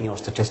you're doing your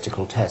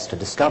statistical test to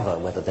discover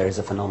whether there is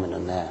a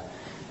phenomenon there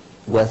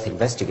worth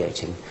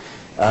investigating,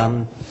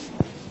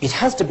 it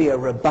has to be a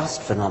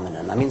robust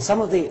phenomenon. I mean,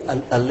 some of the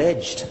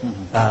alleged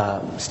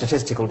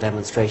statistical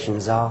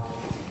demonstrations are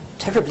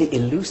terribly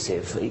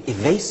elusive,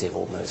 evasive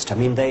almost. I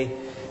mean,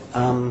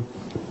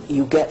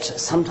 you get,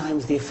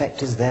 sometimes the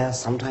effect is there,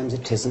 sometimes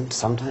it isn't,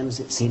 sometimes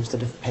it seems to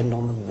depend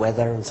on the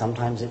weather, and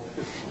sometimes it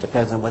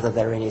depends on whether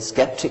there are any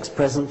skeptics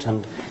present,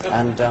 and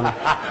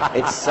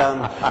it's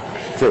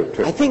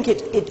true. I think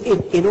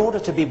in order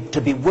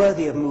to be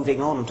worthy of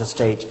moving on to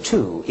stage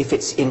two, if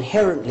it's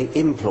inherently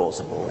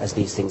implausible, as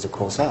these things of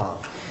course are,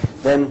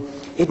 then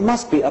it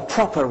must be a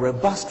proper,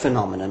 robust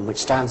phenomenon which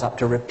stands up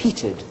to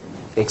repeated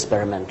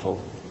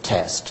experimental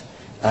test.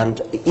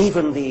 And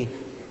even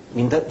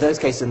those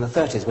cases in the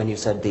 30s, when you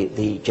said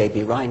the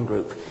J.B. Rhine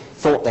group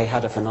thought they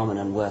had a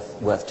phenomenon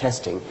worth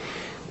testing,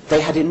 they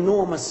had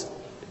enormous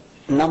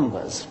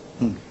numbers.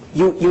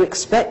 You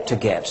expect to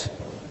get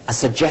a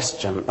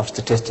suggestion of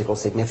statistical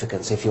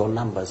significance if your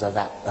numbers are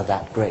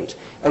that great.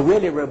 A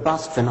really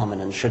robust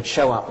phenomenon should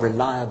show up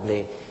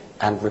reliably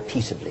and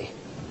repeatably.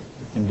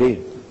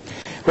 Indeed.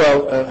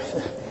 Well,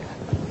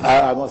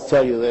 I must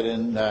tell you that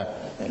in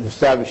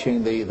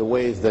establishing the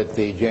ways that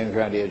the James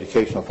Randi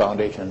Educational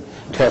Foundation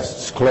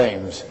tests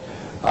claims,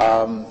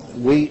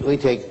 we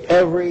take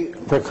every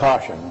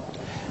precaution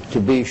to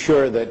be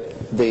sure that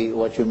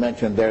what you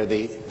mentioned there,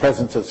 the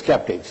presence of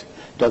skeptics,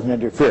 doesn't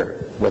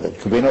interfere with it,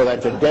 because we know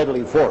that's a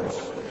deadly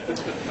force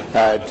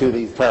to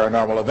these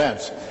paranormal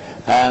events.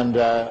 And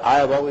I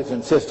have always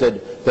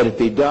insisted that it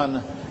be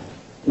done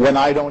when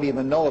I don't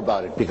even know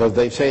about it, because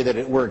they say that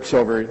it works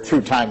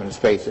through time and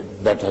space.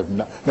 That has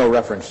no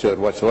reference to it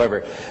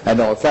whatsoever and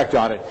no effect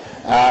on it.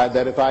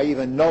 That if I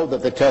even know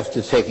that the test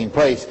is taking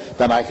place,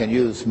 then I can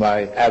use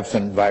my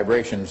absent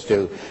vibrations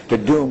to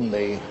doom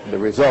the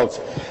results.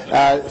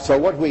 So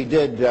what we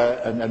did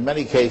in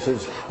many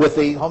cases with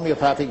the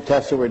homeopathic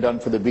tests that were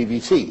done for the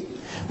BBC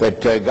that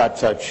got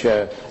such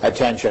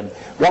attention,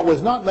 what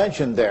was not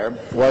mentioned there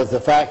was the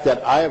fact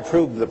that I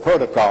approved the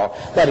protocol.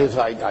 That is,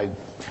 I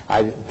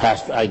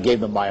gave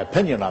them my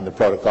opinion on the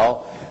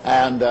protocol,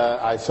 and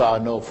I saw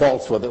no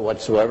faults with it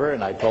whatsoever,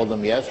 and I told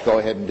them, yes, go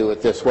ahead and do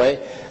it this way,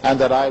 and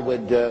that I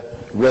would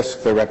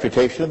risk the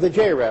reputation of the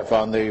JREF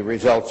on the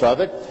results of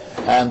it,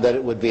 and that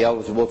it would be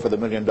eligible for the $1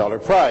 million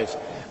prize.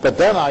 But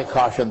then I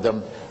cautioned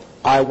them,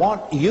 I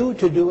want you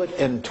to do it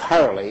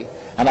entirely,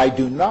 and I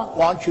do not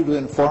want you to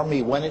inform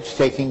me when it's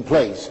taking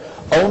place.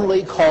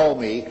 Only call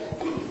me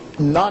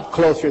not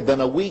closer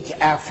than a week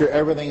after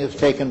everything has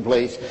taken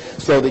place,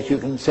 so that you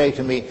can say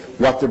to me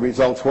what the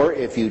results were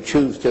if you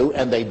choose to.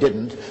 And they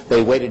didn't.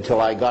 They waited till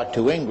I got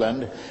to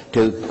England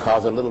to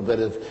cause a little bit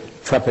of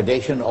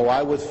trepidation. Oh,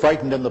 I was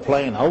frightened in the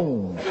plane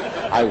home.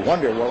 I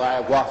wonder, will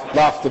I have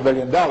lost $1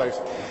 million?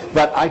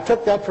 But I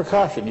took that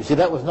precaution. You see,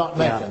 that was not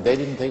mentioned. They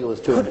didn't think it was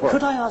too important.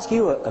 Could I ask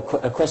you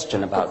a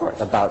question about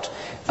the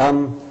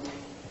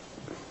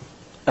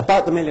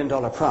 $1 million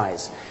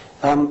prize?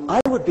 I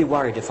would be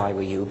worried if I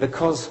were you,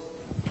 because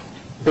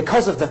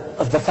of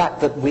the fact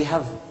that we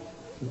have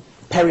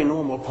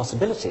paranormal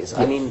possibilities. Yes.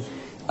 I mean,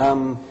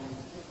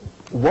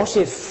 what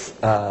if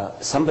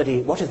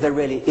there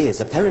really is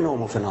a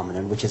paranormal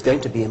phenomenon which is going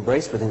to be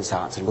embraced within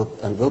science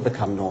and will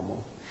become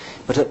normal,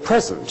 but at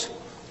present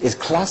is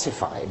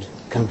classified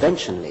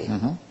conventionally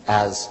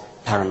as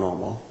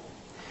paranormal,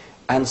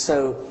 and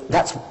so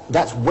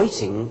that's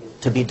waiting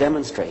to be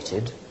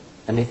demonstrated.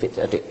 And if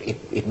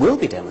it will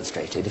be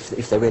demonstrated,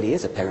 if there really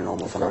is a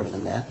paranormal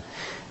phenomenon there,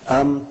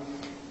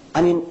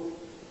 I mean,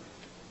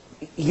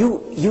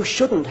 you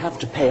shouldn't have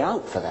to pay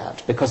out for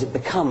that because it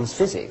becomes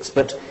physics.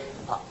 But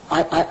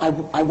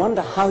I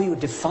wonder how you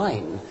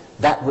define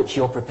that which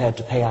you're prepared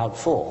to pay out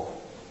for.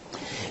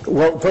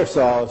 Well, first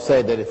of all, I'll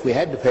say that if we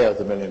had to pay out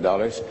the $1 million,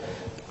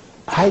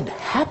 I'd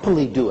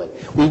happily do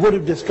it. We would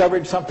have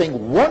discovered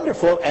something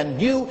wonderful and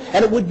new,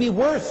 and it would be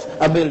worth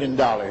 $1 million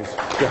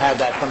to have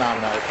that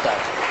phenomenon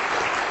established.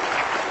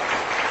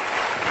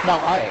 Now,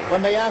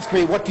 when they ask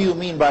me, what do you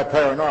mean by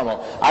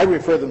paranormal, I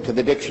refer them to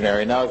the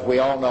dictionary. Now, as we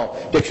all know,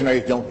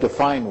 dictionaries don't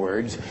define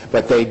words,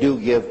 but they do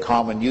give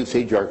common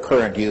usage or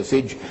current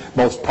usage,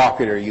 most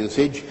popular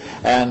usage,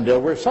 and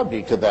we're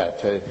subject to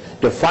that.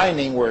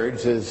 Defining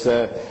words is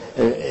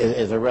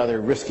a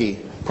rather risky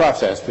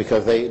process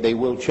because they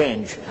will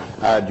change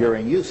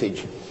during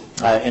usage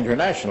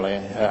internationally,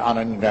 on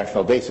an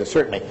international basis,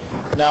 certainly.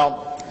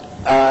 Now,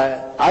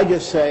 I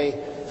just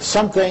say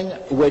something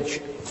which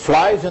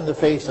flies in the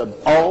face of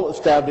all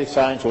established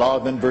science, law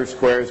of inverse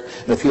squares,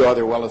 and a few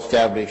other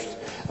well-established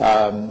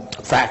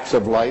facts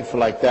of life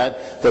like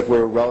that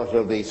we're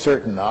relatively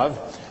certain of.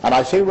 And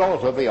I say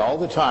relatively all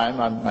the time,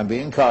 I'm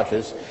being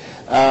cautious.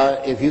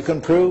 If you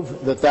can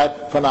prove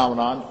that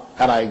phenomenon,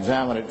 and I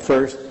examine it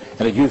first,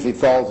 and it usually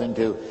falls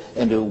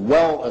into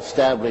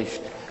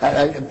well-established.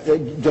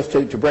 Just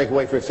to break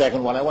away for a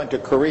second, when I went to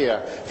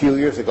Korea a few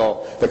years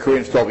ago, the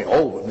Koreans told me,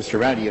 "Oh, Mr.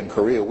 Randy, in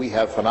Korea we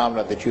have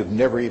phenomena that you've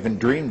never even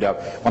dreamed of."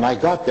 When I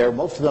got there,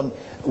 most of them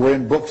were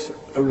in books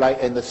like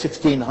in the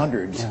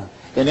 1600s.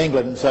 In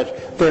England and such.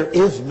 There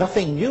is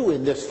nothing new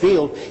in this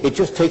field. It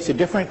just takes a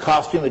different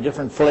costume, a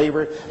different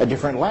flavor, a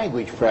different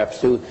language perhaps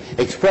to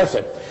express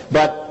it.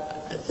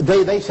 But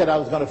they said I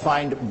was going to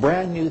find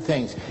brand new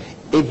things.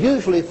 It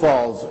usually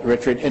falls,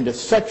 Richard, into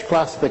such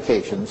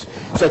classifications,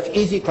 such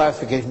easy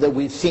classifications that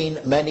we've seen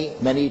many,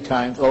 many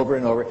times over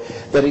and over,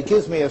 that it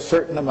gives me a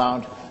certain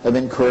amount of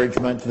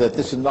encouragement that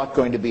this is not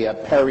going to be a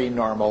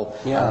paranormal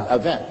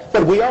event.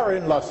 But we are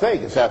in Las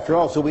Vegas, after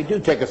all, so we do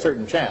take a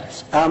certain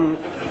chance.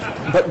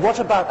 But what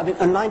about, I mean,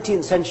 a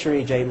 19th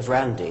century James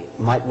Randi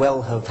might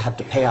well have had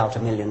to pay out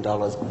 $1 million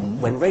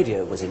when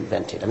radio was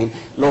invented. I mean,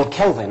 Lord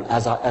Kelvin,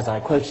 as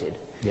I quoted,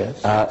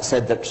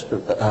 said that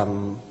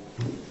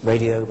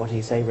radio, what did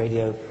he say?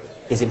 Radio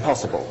is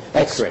impossible.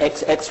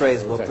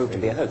 X-rays will prove to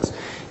be a hoax.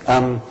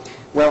 I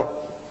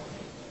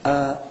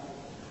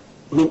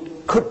mean,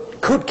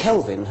 could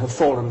Kelvin have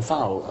fallen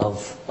foul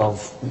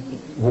of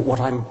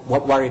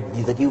what worried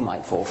you that you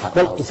might fall foul of?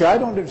 Well, you see, I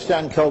don't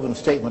understand Kelvin's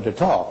statement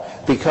at all,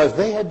 because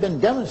they had been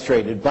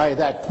demonstrated by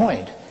that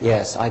point.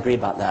 Yes, I agree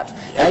about that.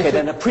 Okay,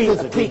 then a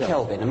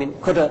pre-Kelvin. I mean,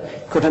 could an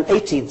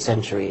 18th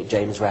century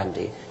James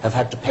Randi have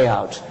had to pay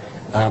out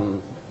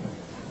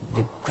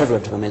the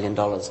equivalent of $1 million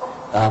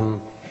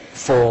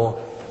for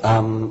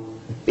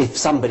if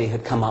somebody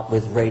had come up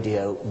with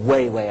radio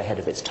way ahead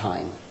of its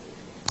time?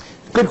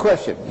 Good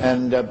question,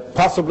 and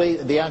possibly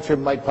the answer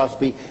might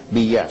possibly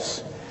be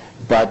yes.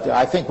 But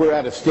I think we're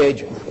at a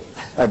stage,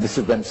 this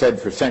has been said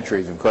for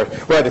centuries, of course,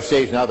 we're at a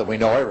stage now that we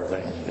know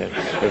everything.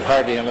 There's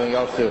hardly anything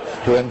else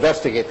to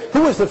investigate.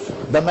 Who was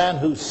the man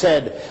who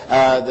said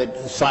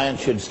that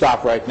science should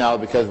stop right now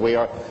because we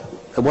are...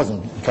 It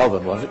wasn't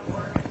Kelvin, was it?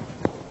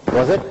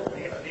 Was it?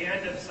 The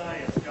end of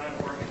science, John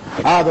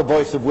Morgan. Ah, the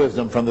voice of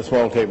wisdom from the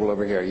small table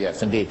over here.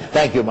 Yes, indeed.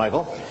 Thank you,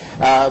 Michael.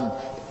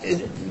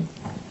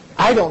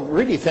 I don't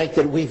really think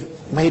that we've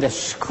made a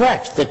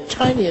scratch, the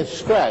tiniest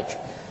scratch,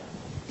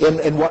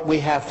 in what we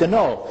have to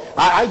know.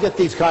 I get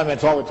these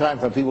comments all the time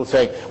from people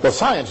saying, well,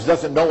 science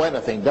doesn't know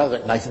anything, does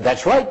it? And I said,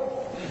 that's right.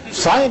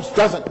 Science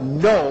doesn't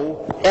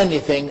know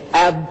anything,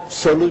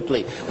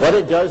 absolutely. What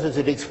it does is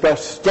it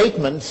expresses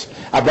statements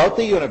about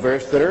the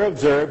universe that are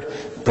observed,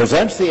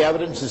 presents the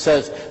evidence and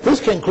says, this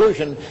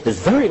conclusion is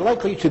very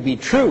likely to be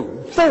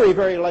true,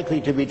 very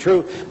likely to be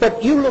true,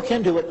 but you look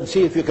into it and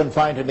see if you can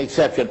find an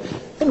exception,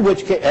 in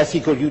which case S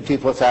equals ut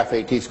plus half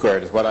at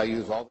squared is what I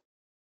use all the time.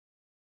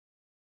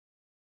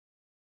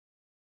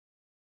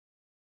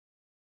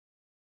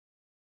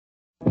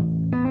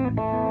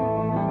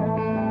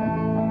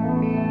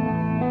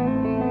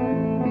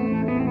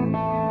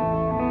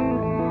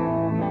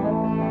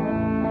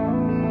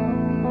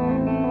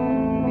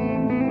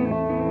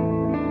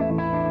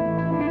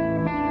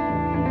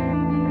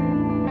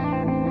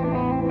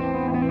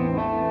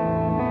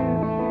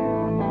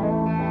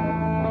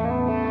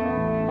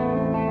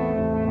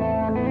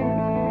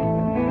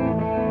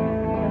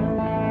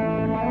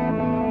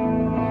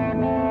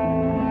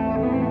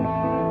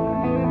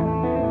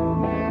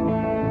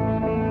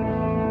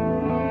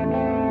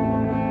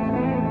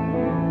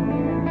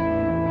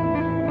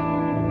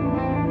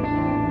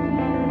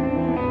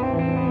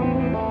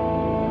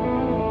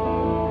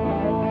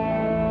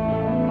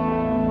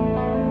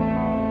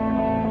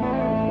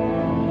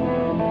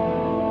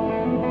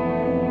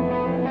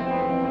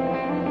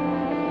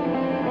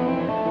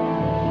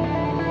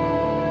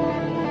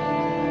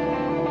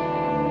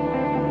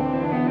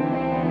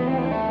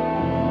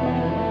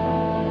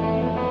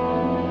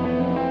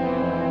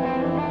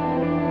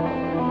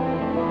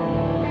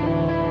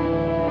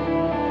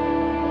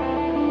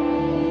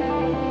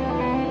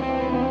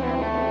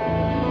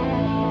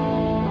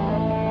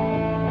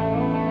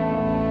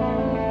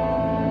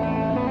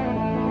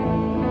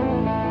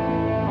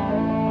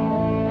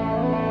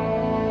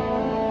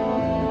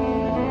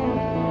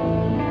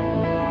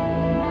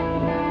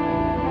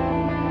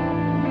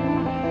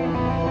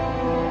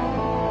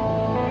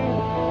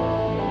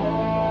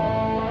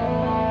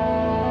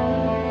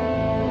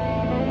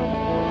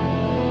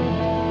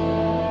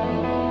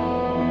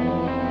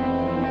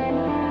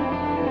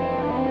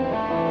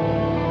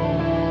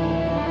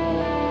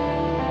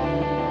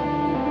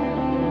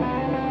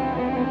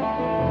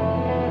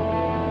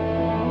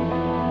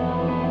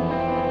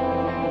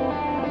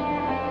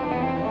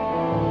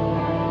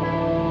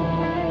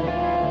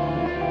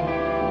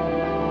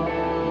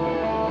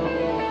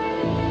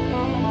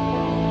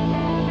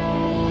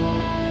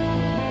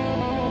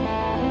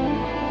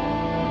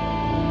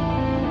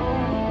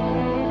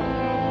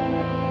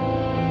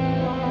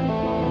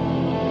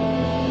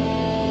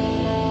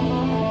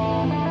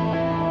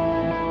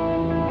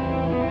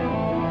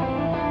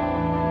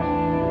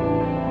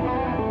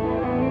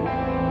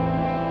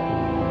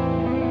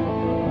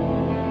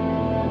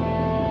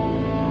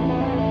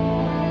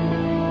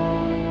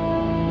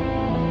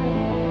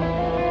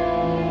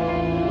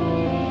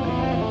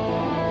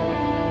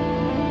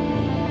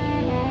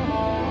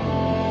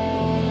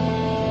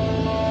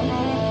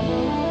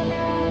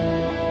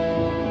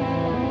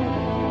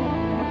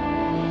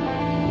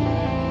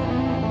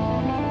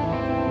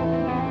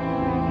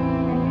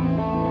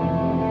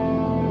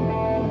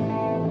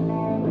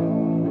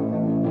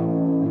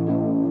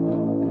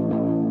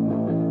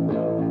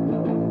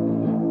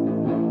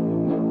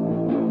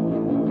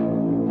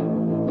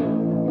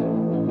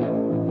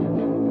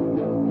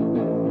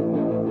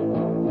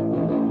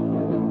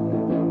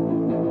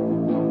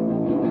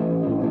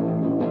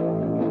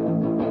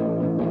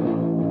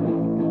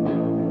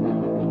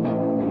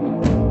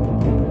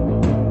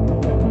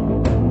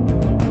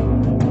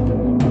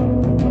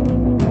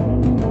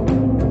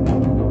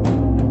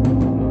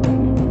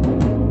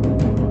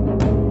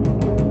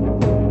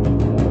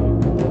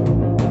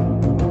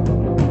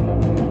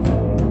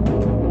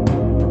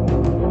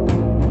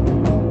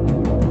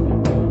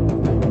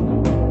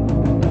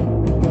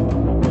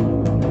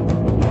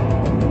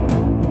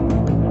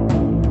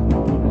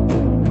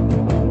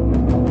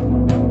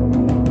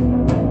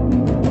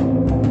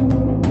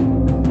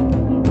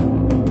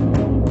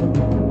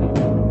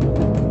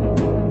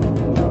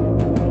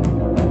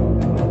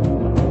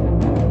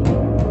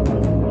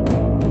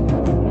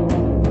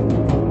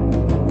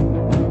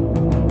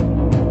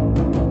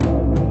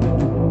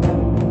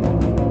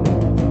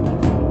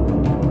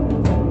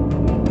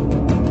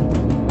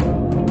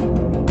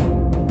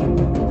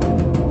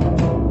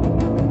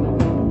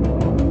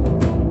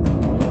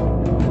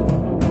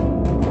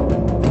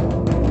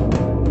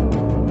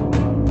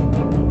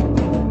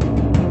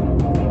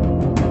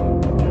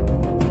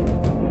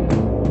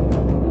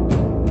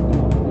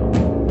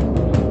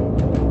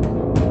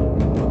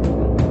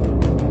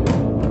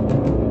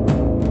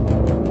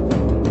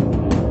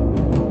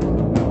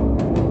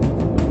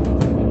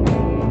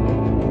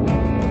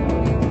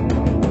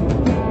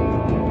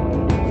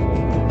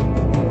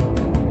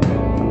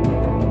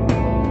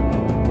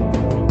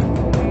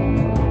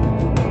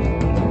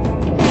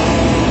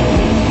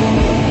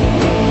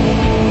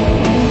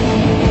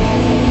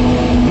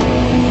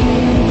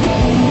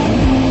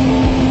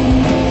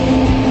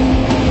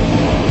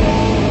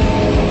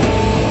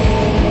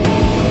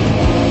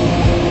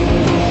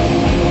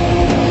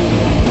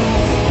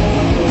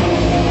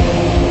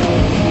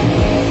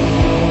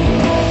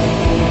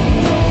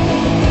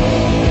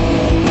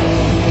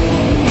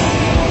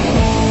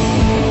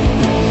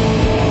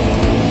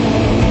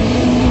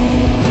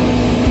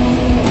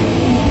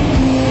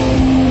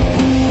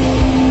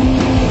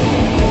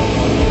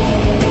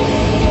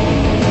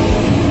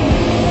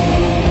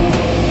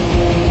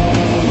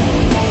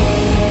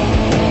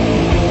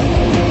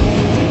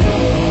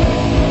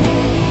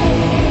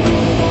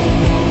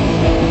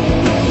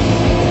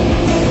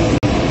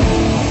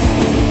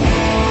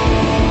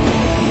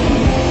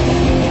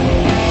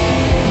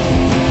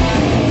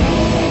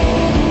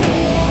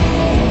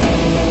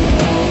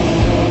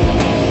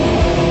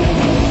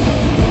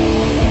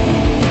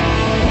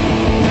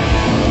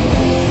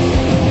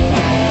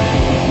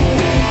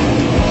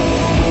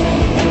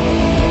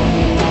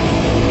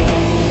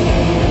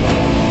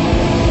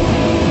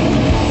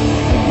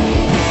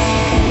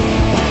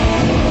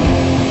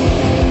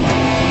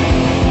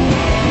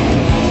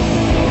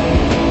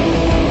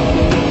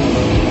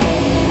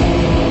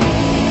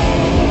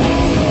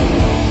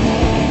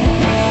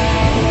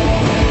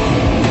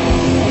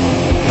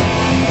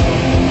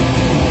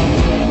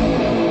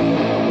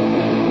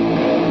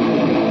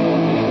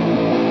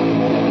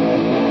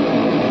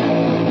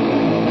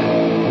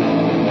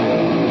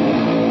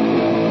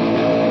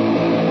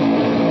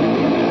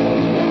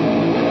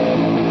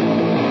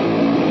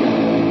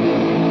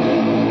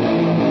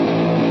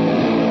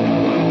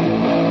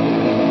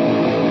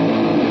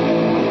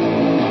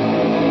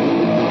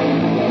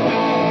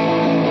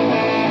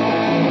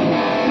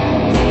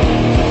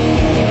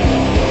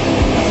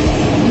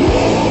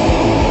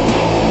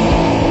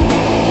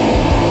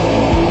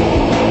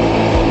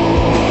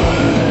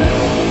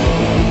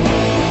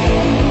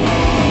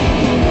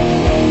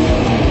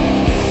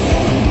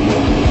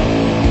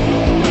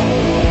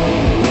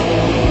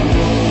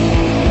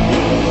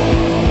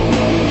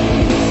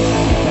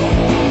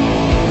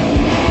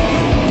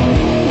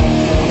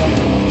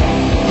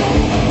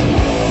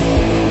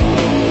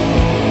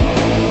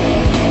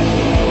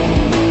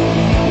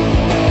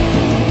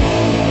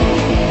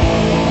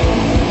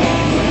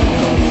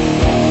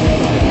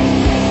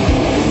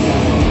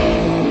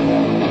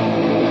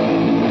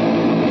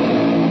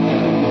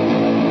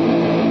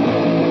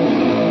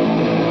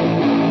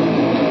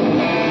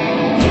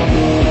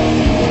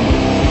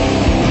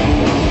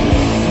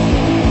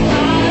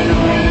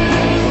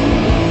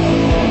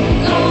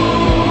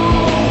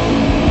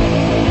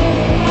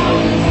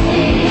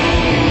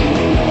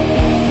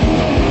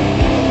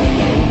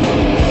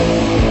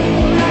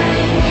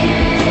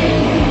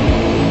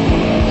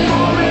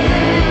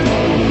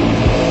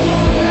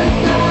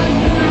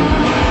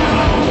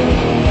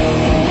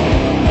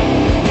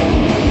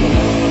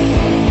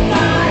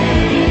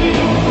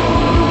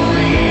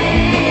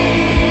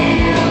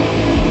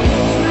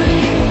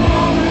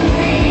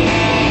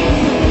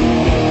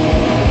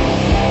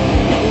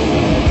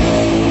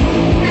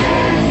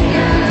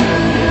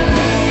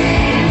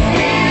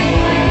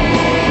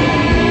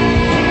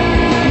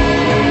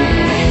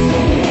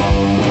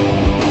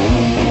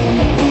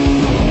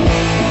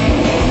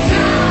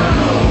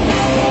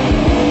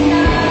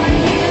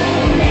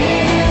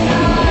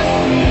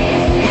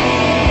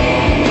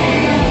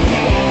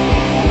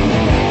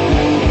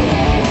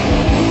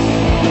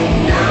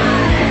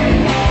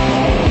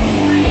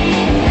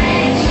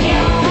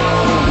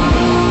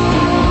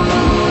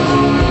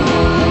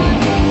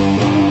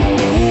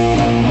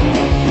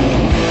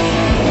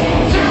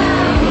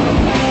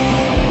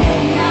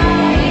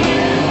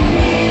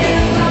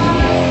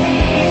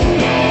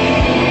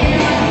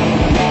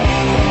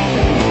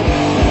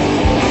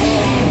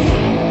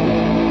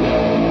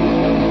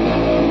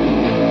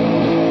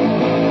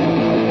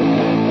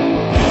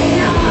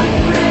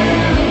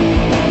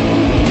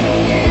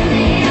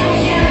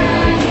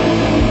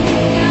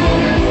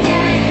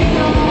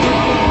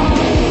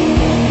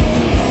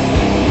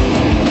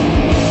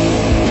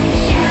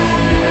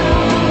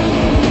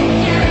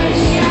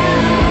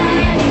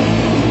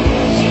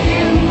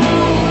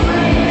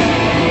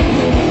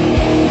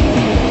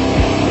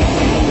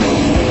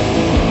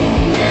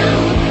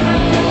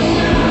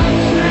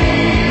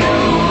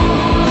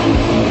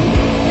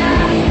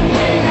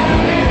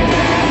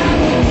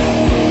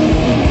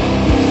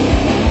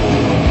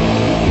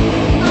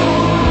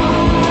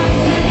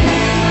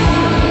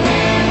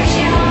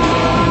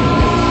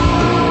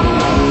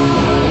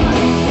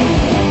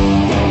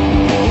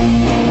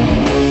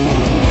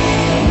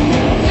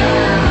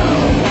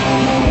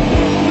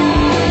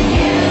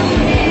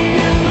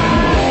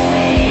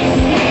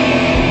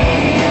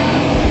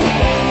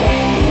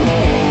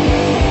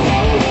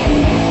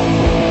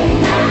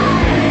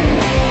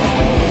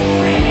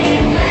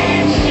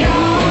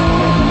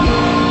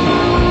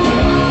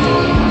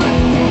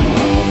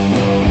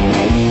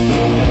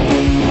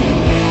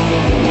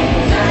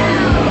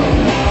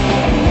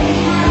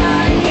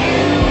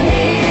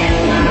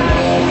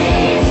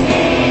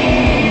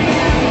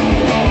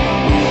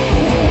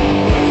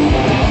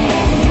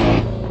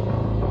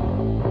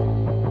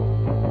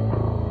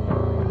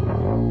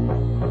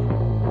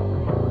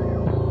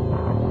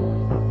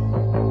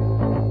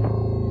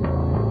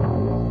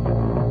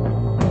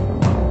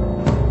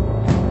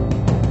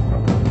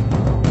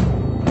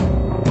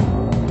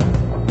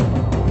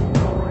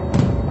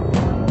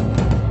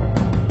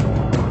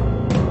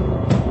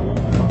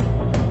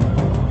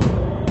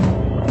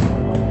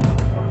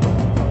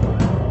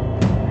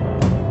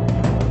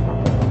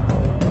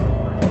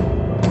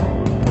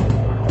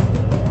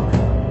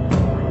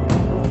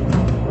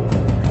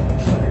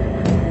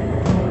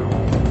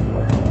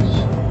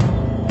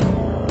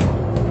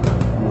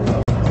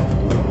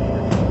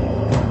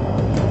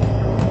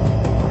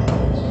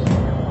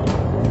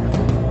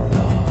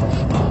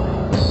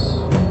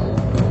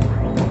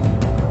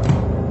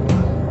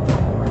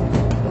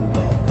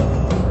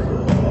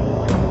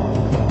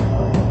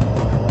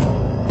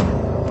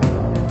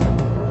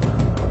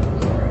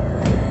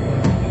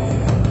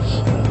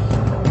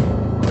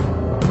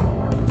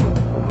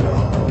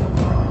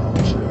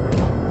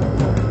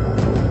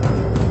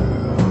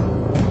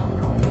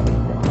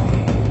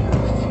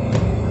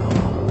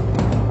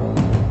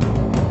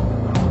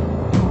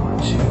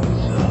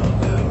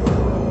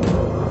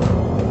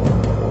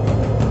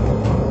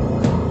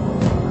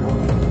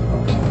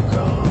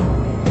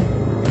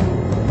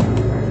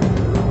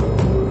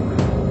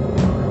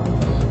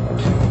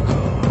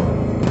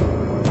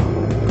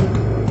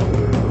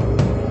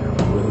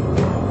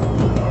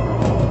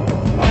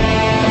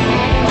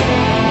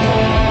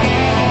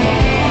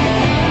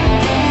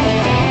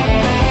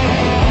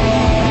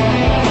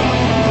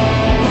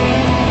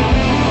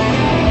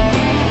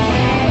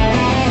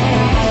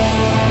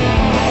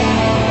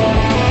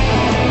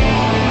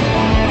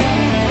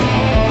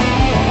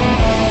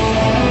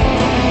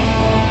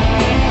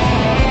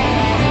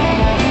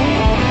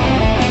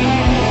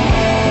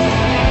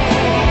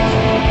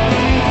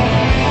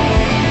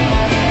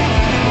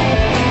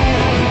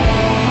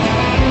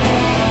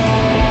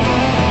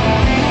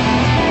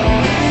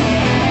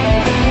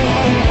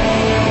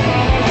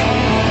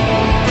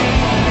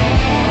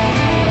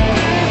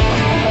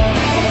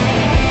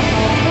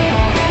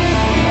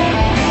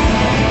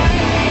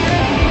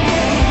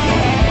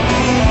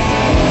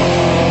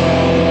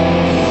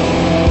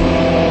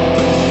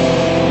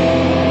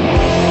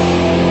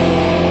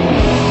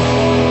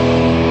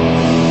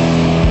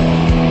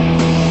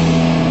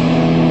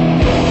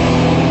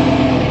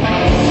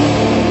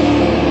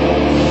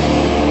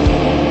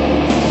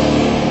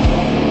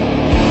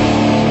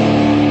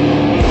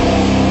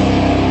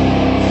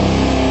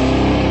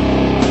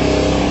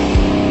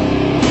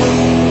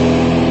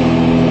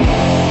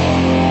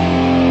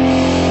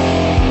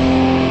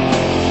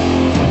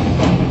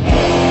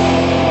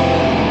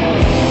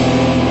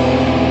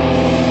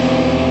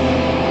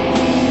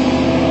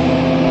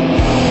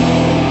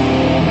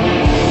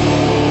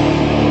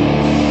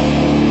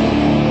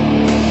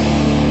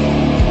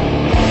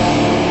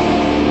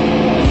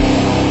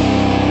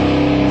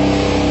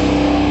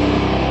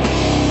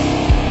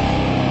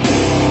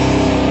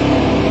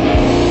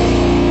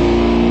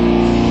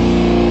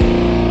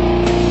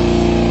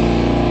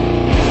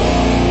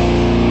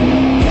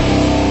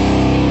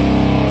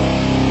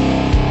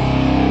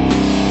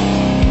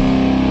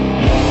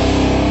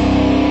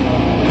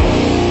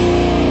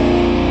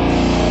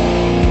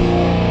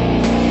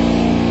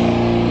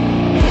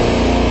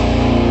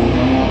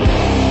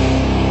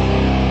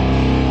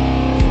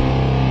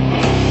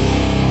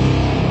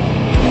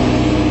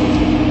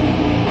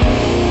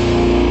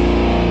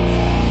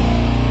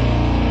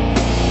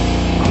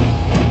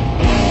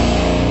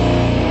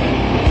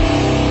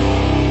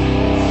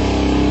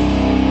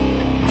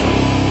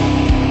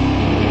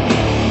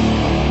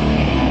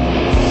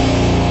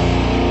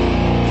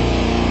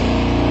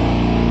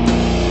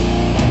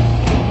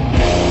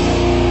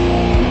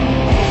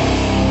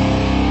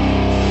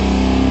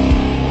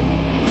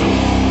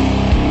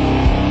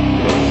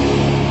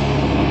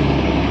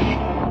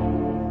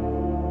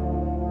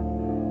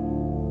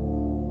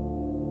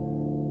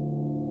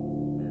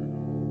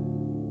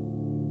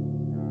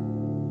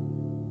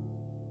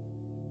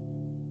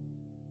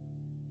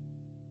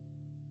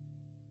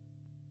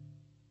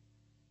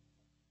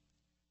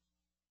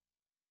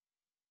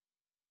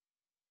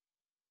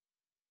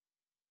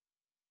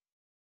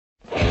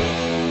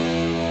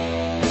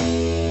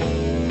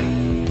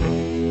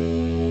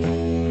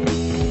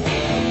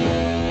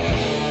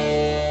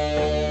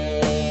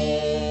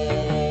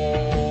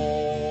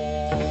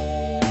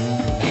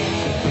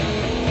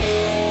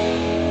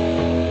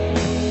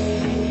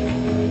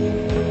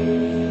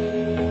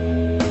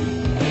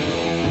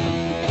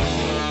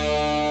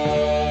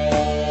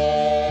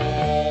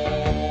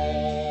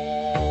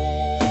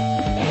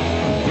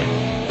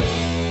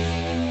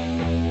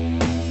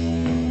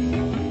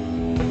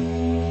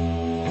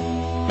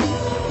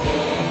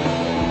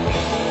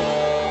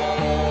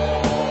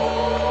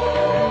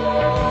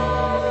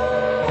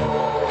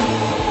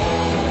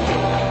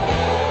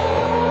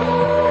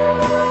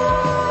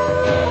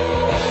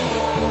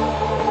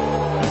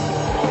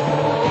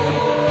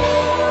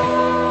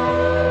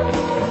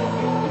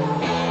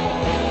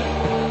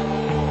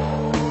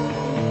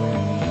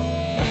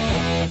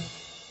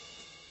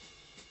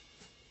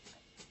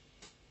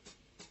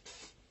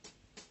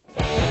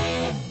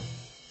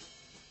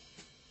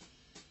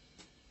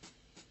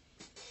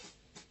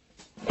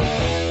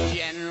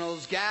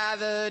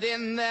 gathered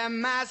in their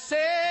masses,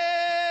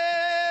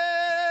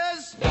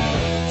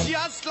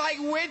 just like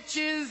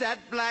witches at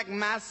black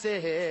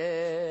masses.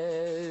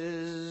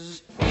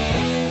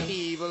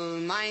 Evil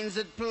minds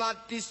that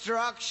plot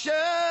destruction,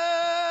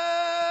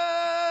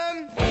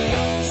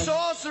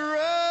 sorcerer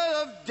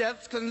of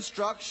death's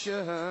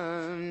construction.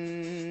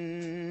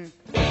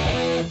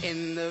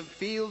 In the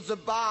fields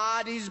of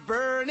bodies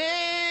burning,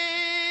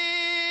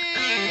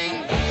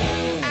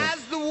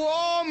 as the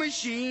war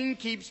machine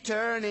keeps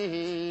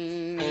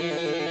turning.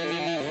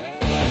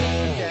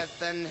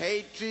 Death and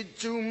hatred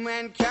to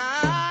mankind,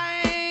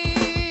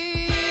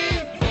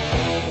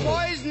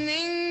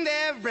 poisoning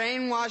their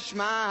brainwashed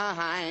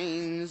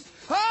minds.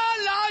 Oh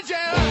Lord,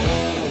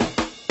 yeah.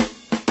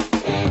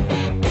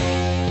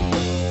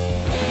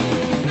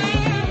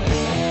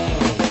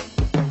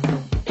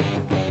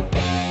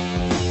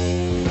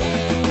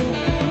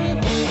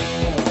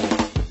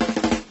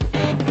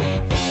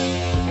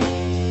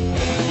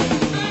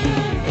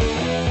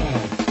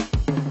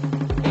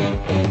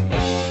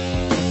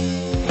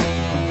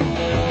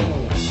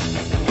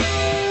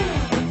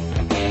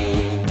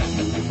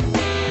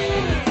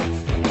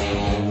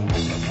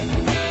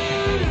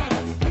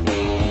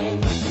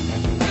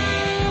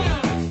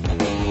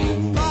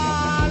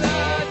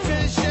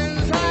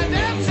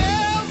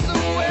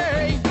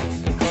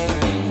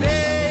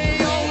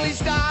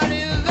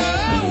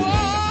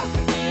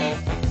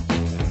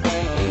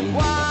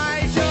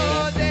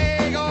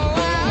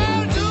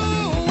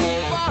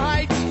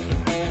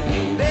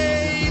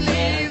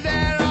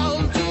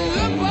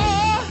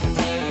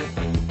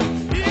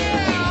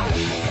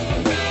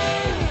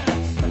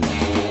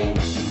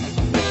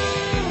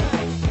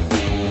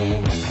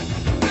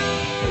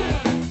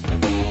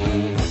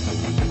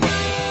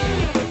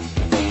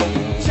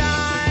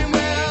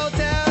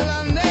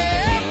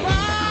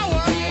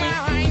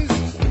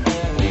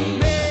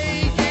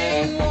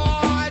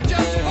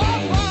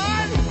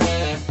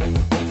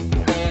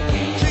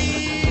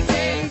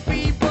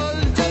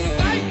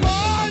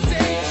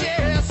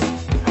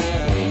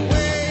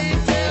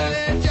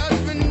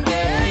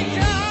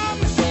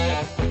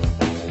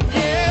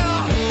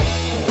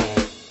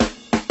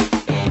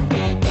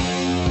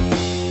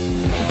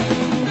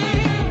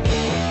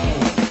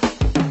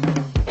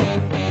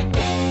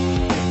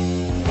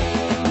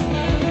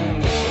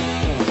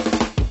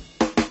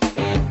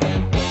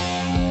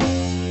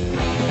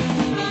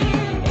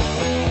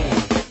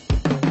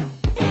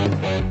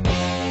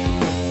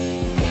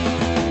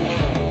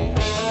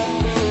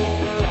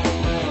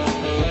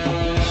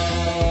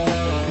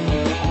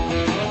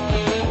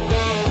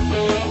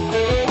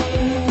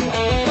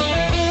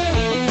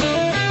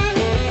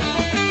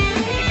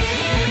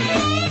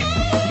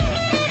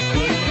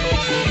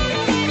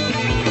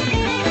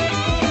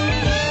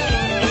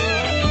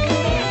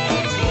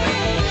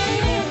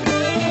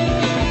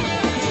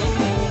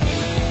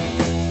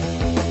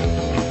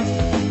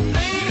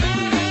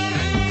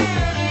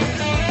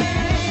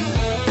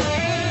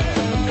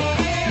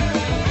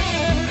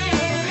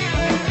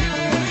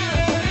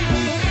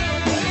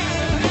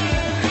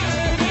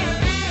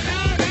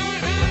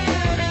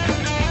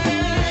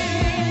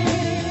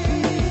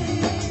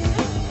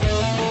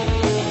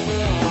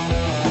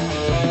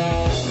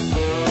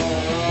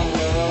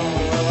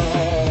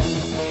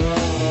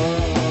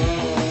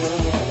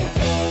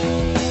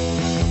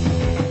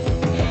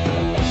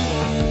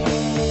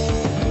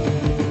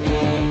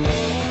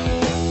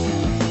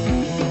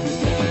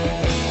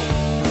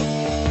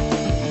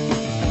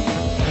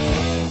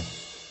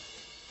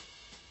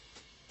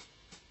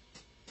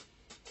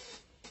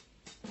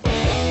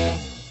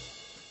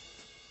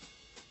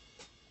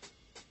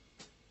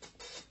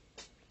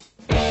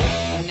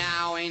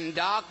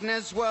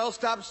 Darkness world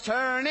stops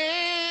turning,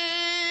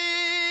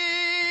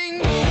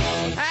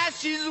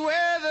 ashes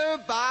where the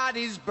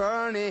body's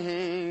burning.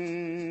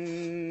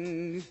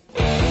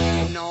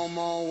 No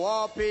more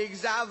war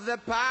pigs have the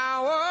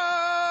power,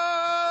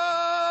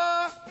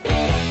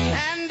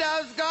 and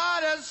as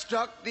God has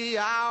struck the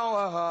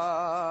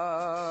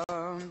hour,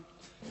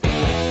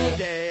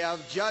 day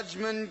of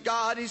judgment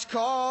God is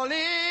calling.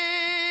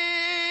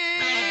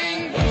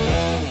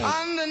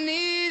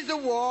 Underneath the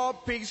war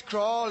pigs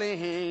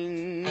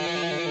crawling,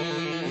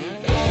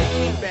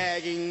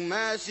 begging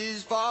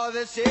mercies for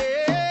the sins.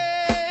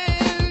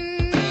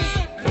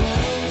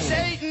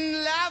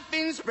 Satan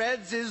laughing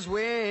spreads his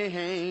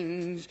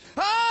wings.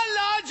 Oh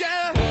Lord,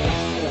 yeah.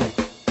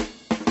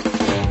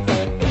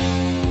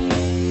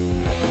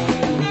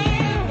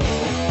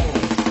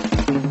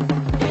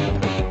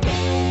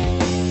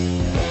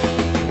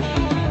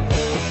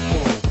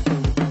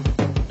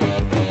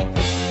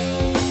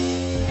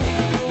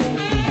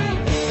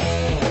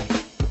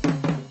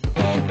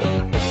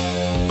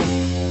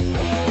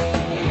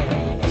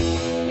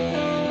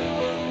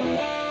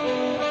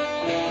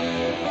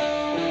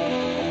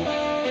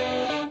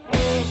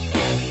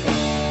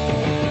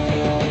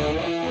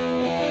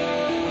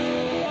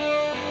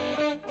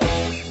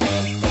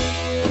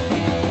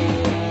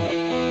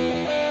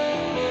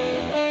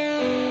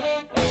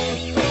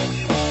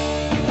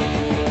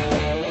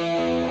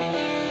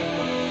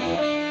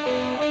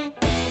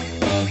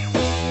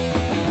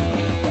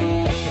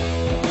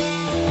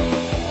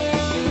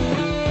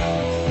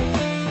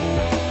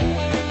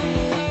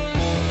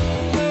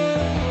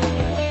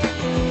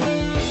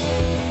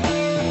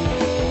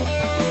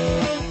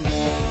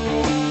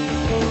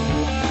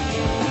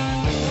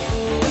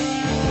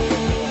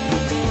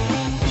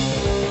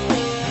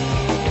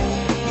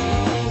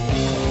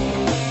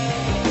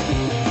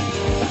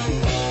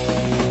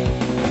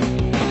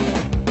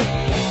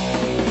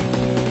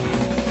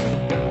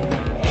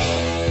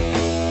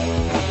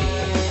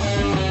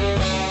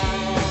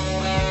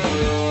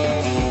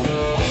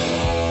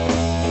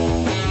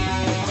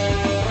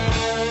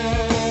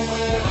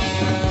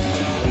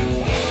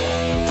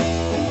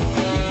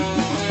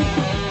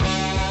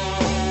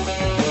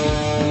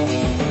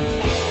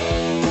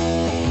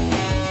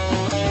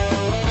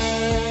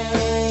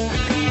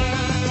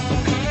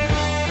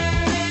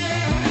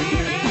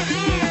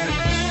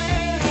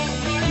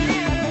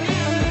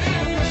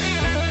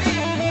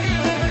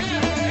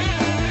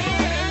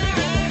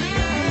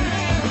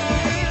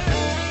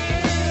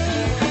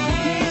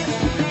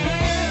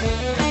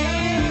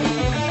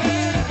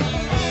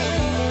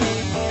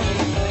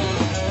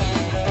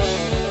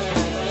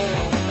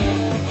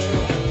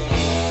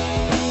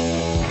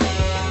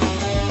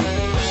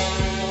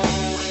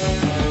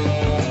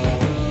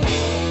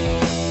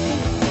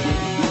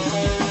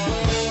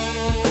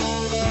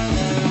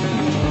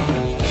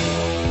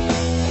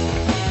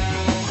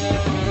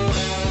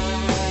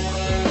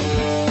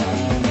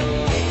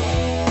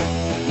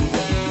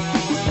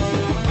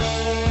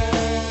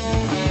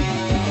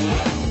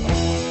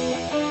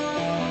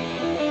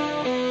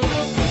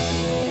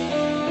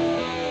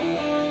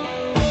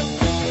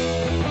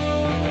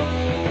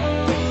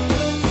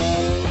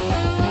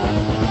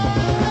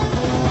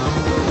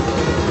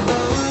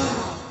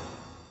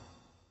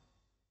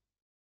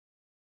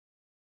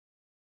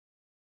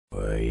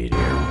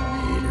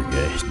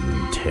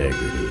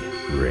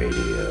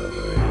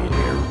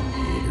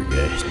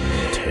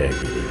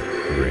 Integrity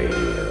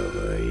Radio.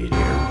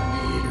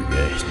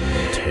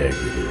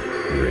 Integrity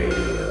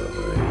Radio.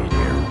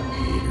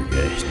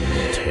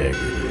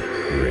 Integrity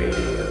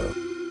Radio.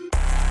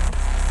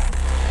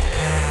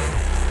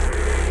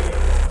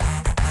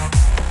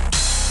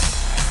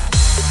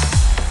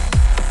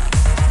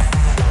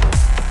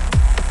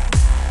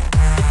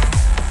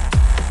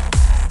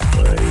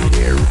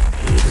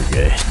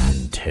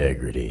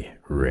 Integrity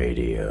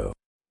Radio.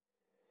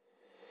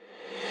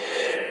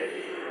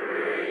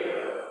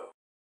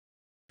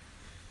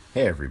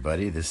 Hey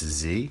everybody, this is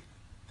Z.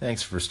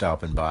 Thanks for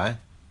stopping by.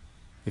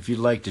 If you'd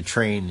like to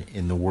train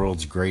in the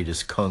world's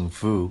greatest Kung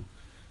Fu,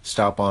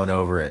 stop on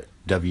over at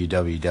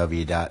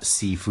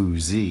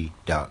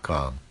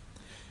www.cfuz.com.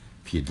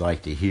 If you'd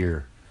like to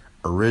hear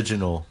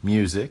original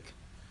music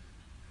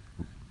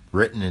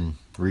written and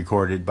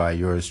recorded by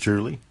yours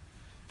truly,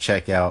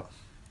 check out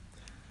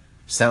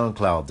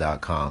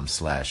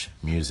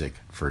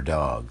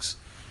soundcloud.com/musicfordogs.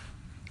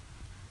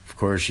 Of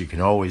course, you can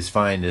always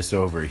find us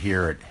over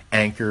here at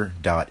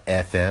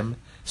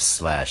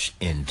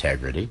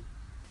anchor.fm/integrity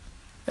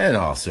and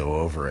also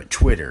over at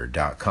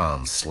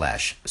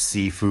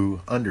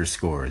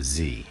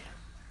twitter.com/sifu_z.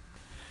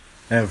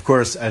 And of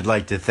course, I'd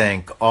like to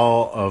thank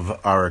all of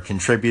our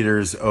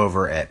contributors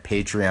over at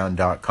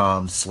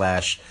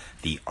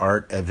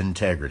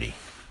patreon.com/theartofintegrity.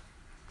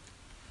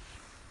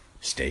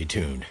 Stay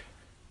tuned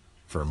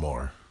for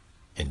more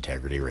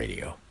Integrity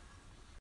Radio.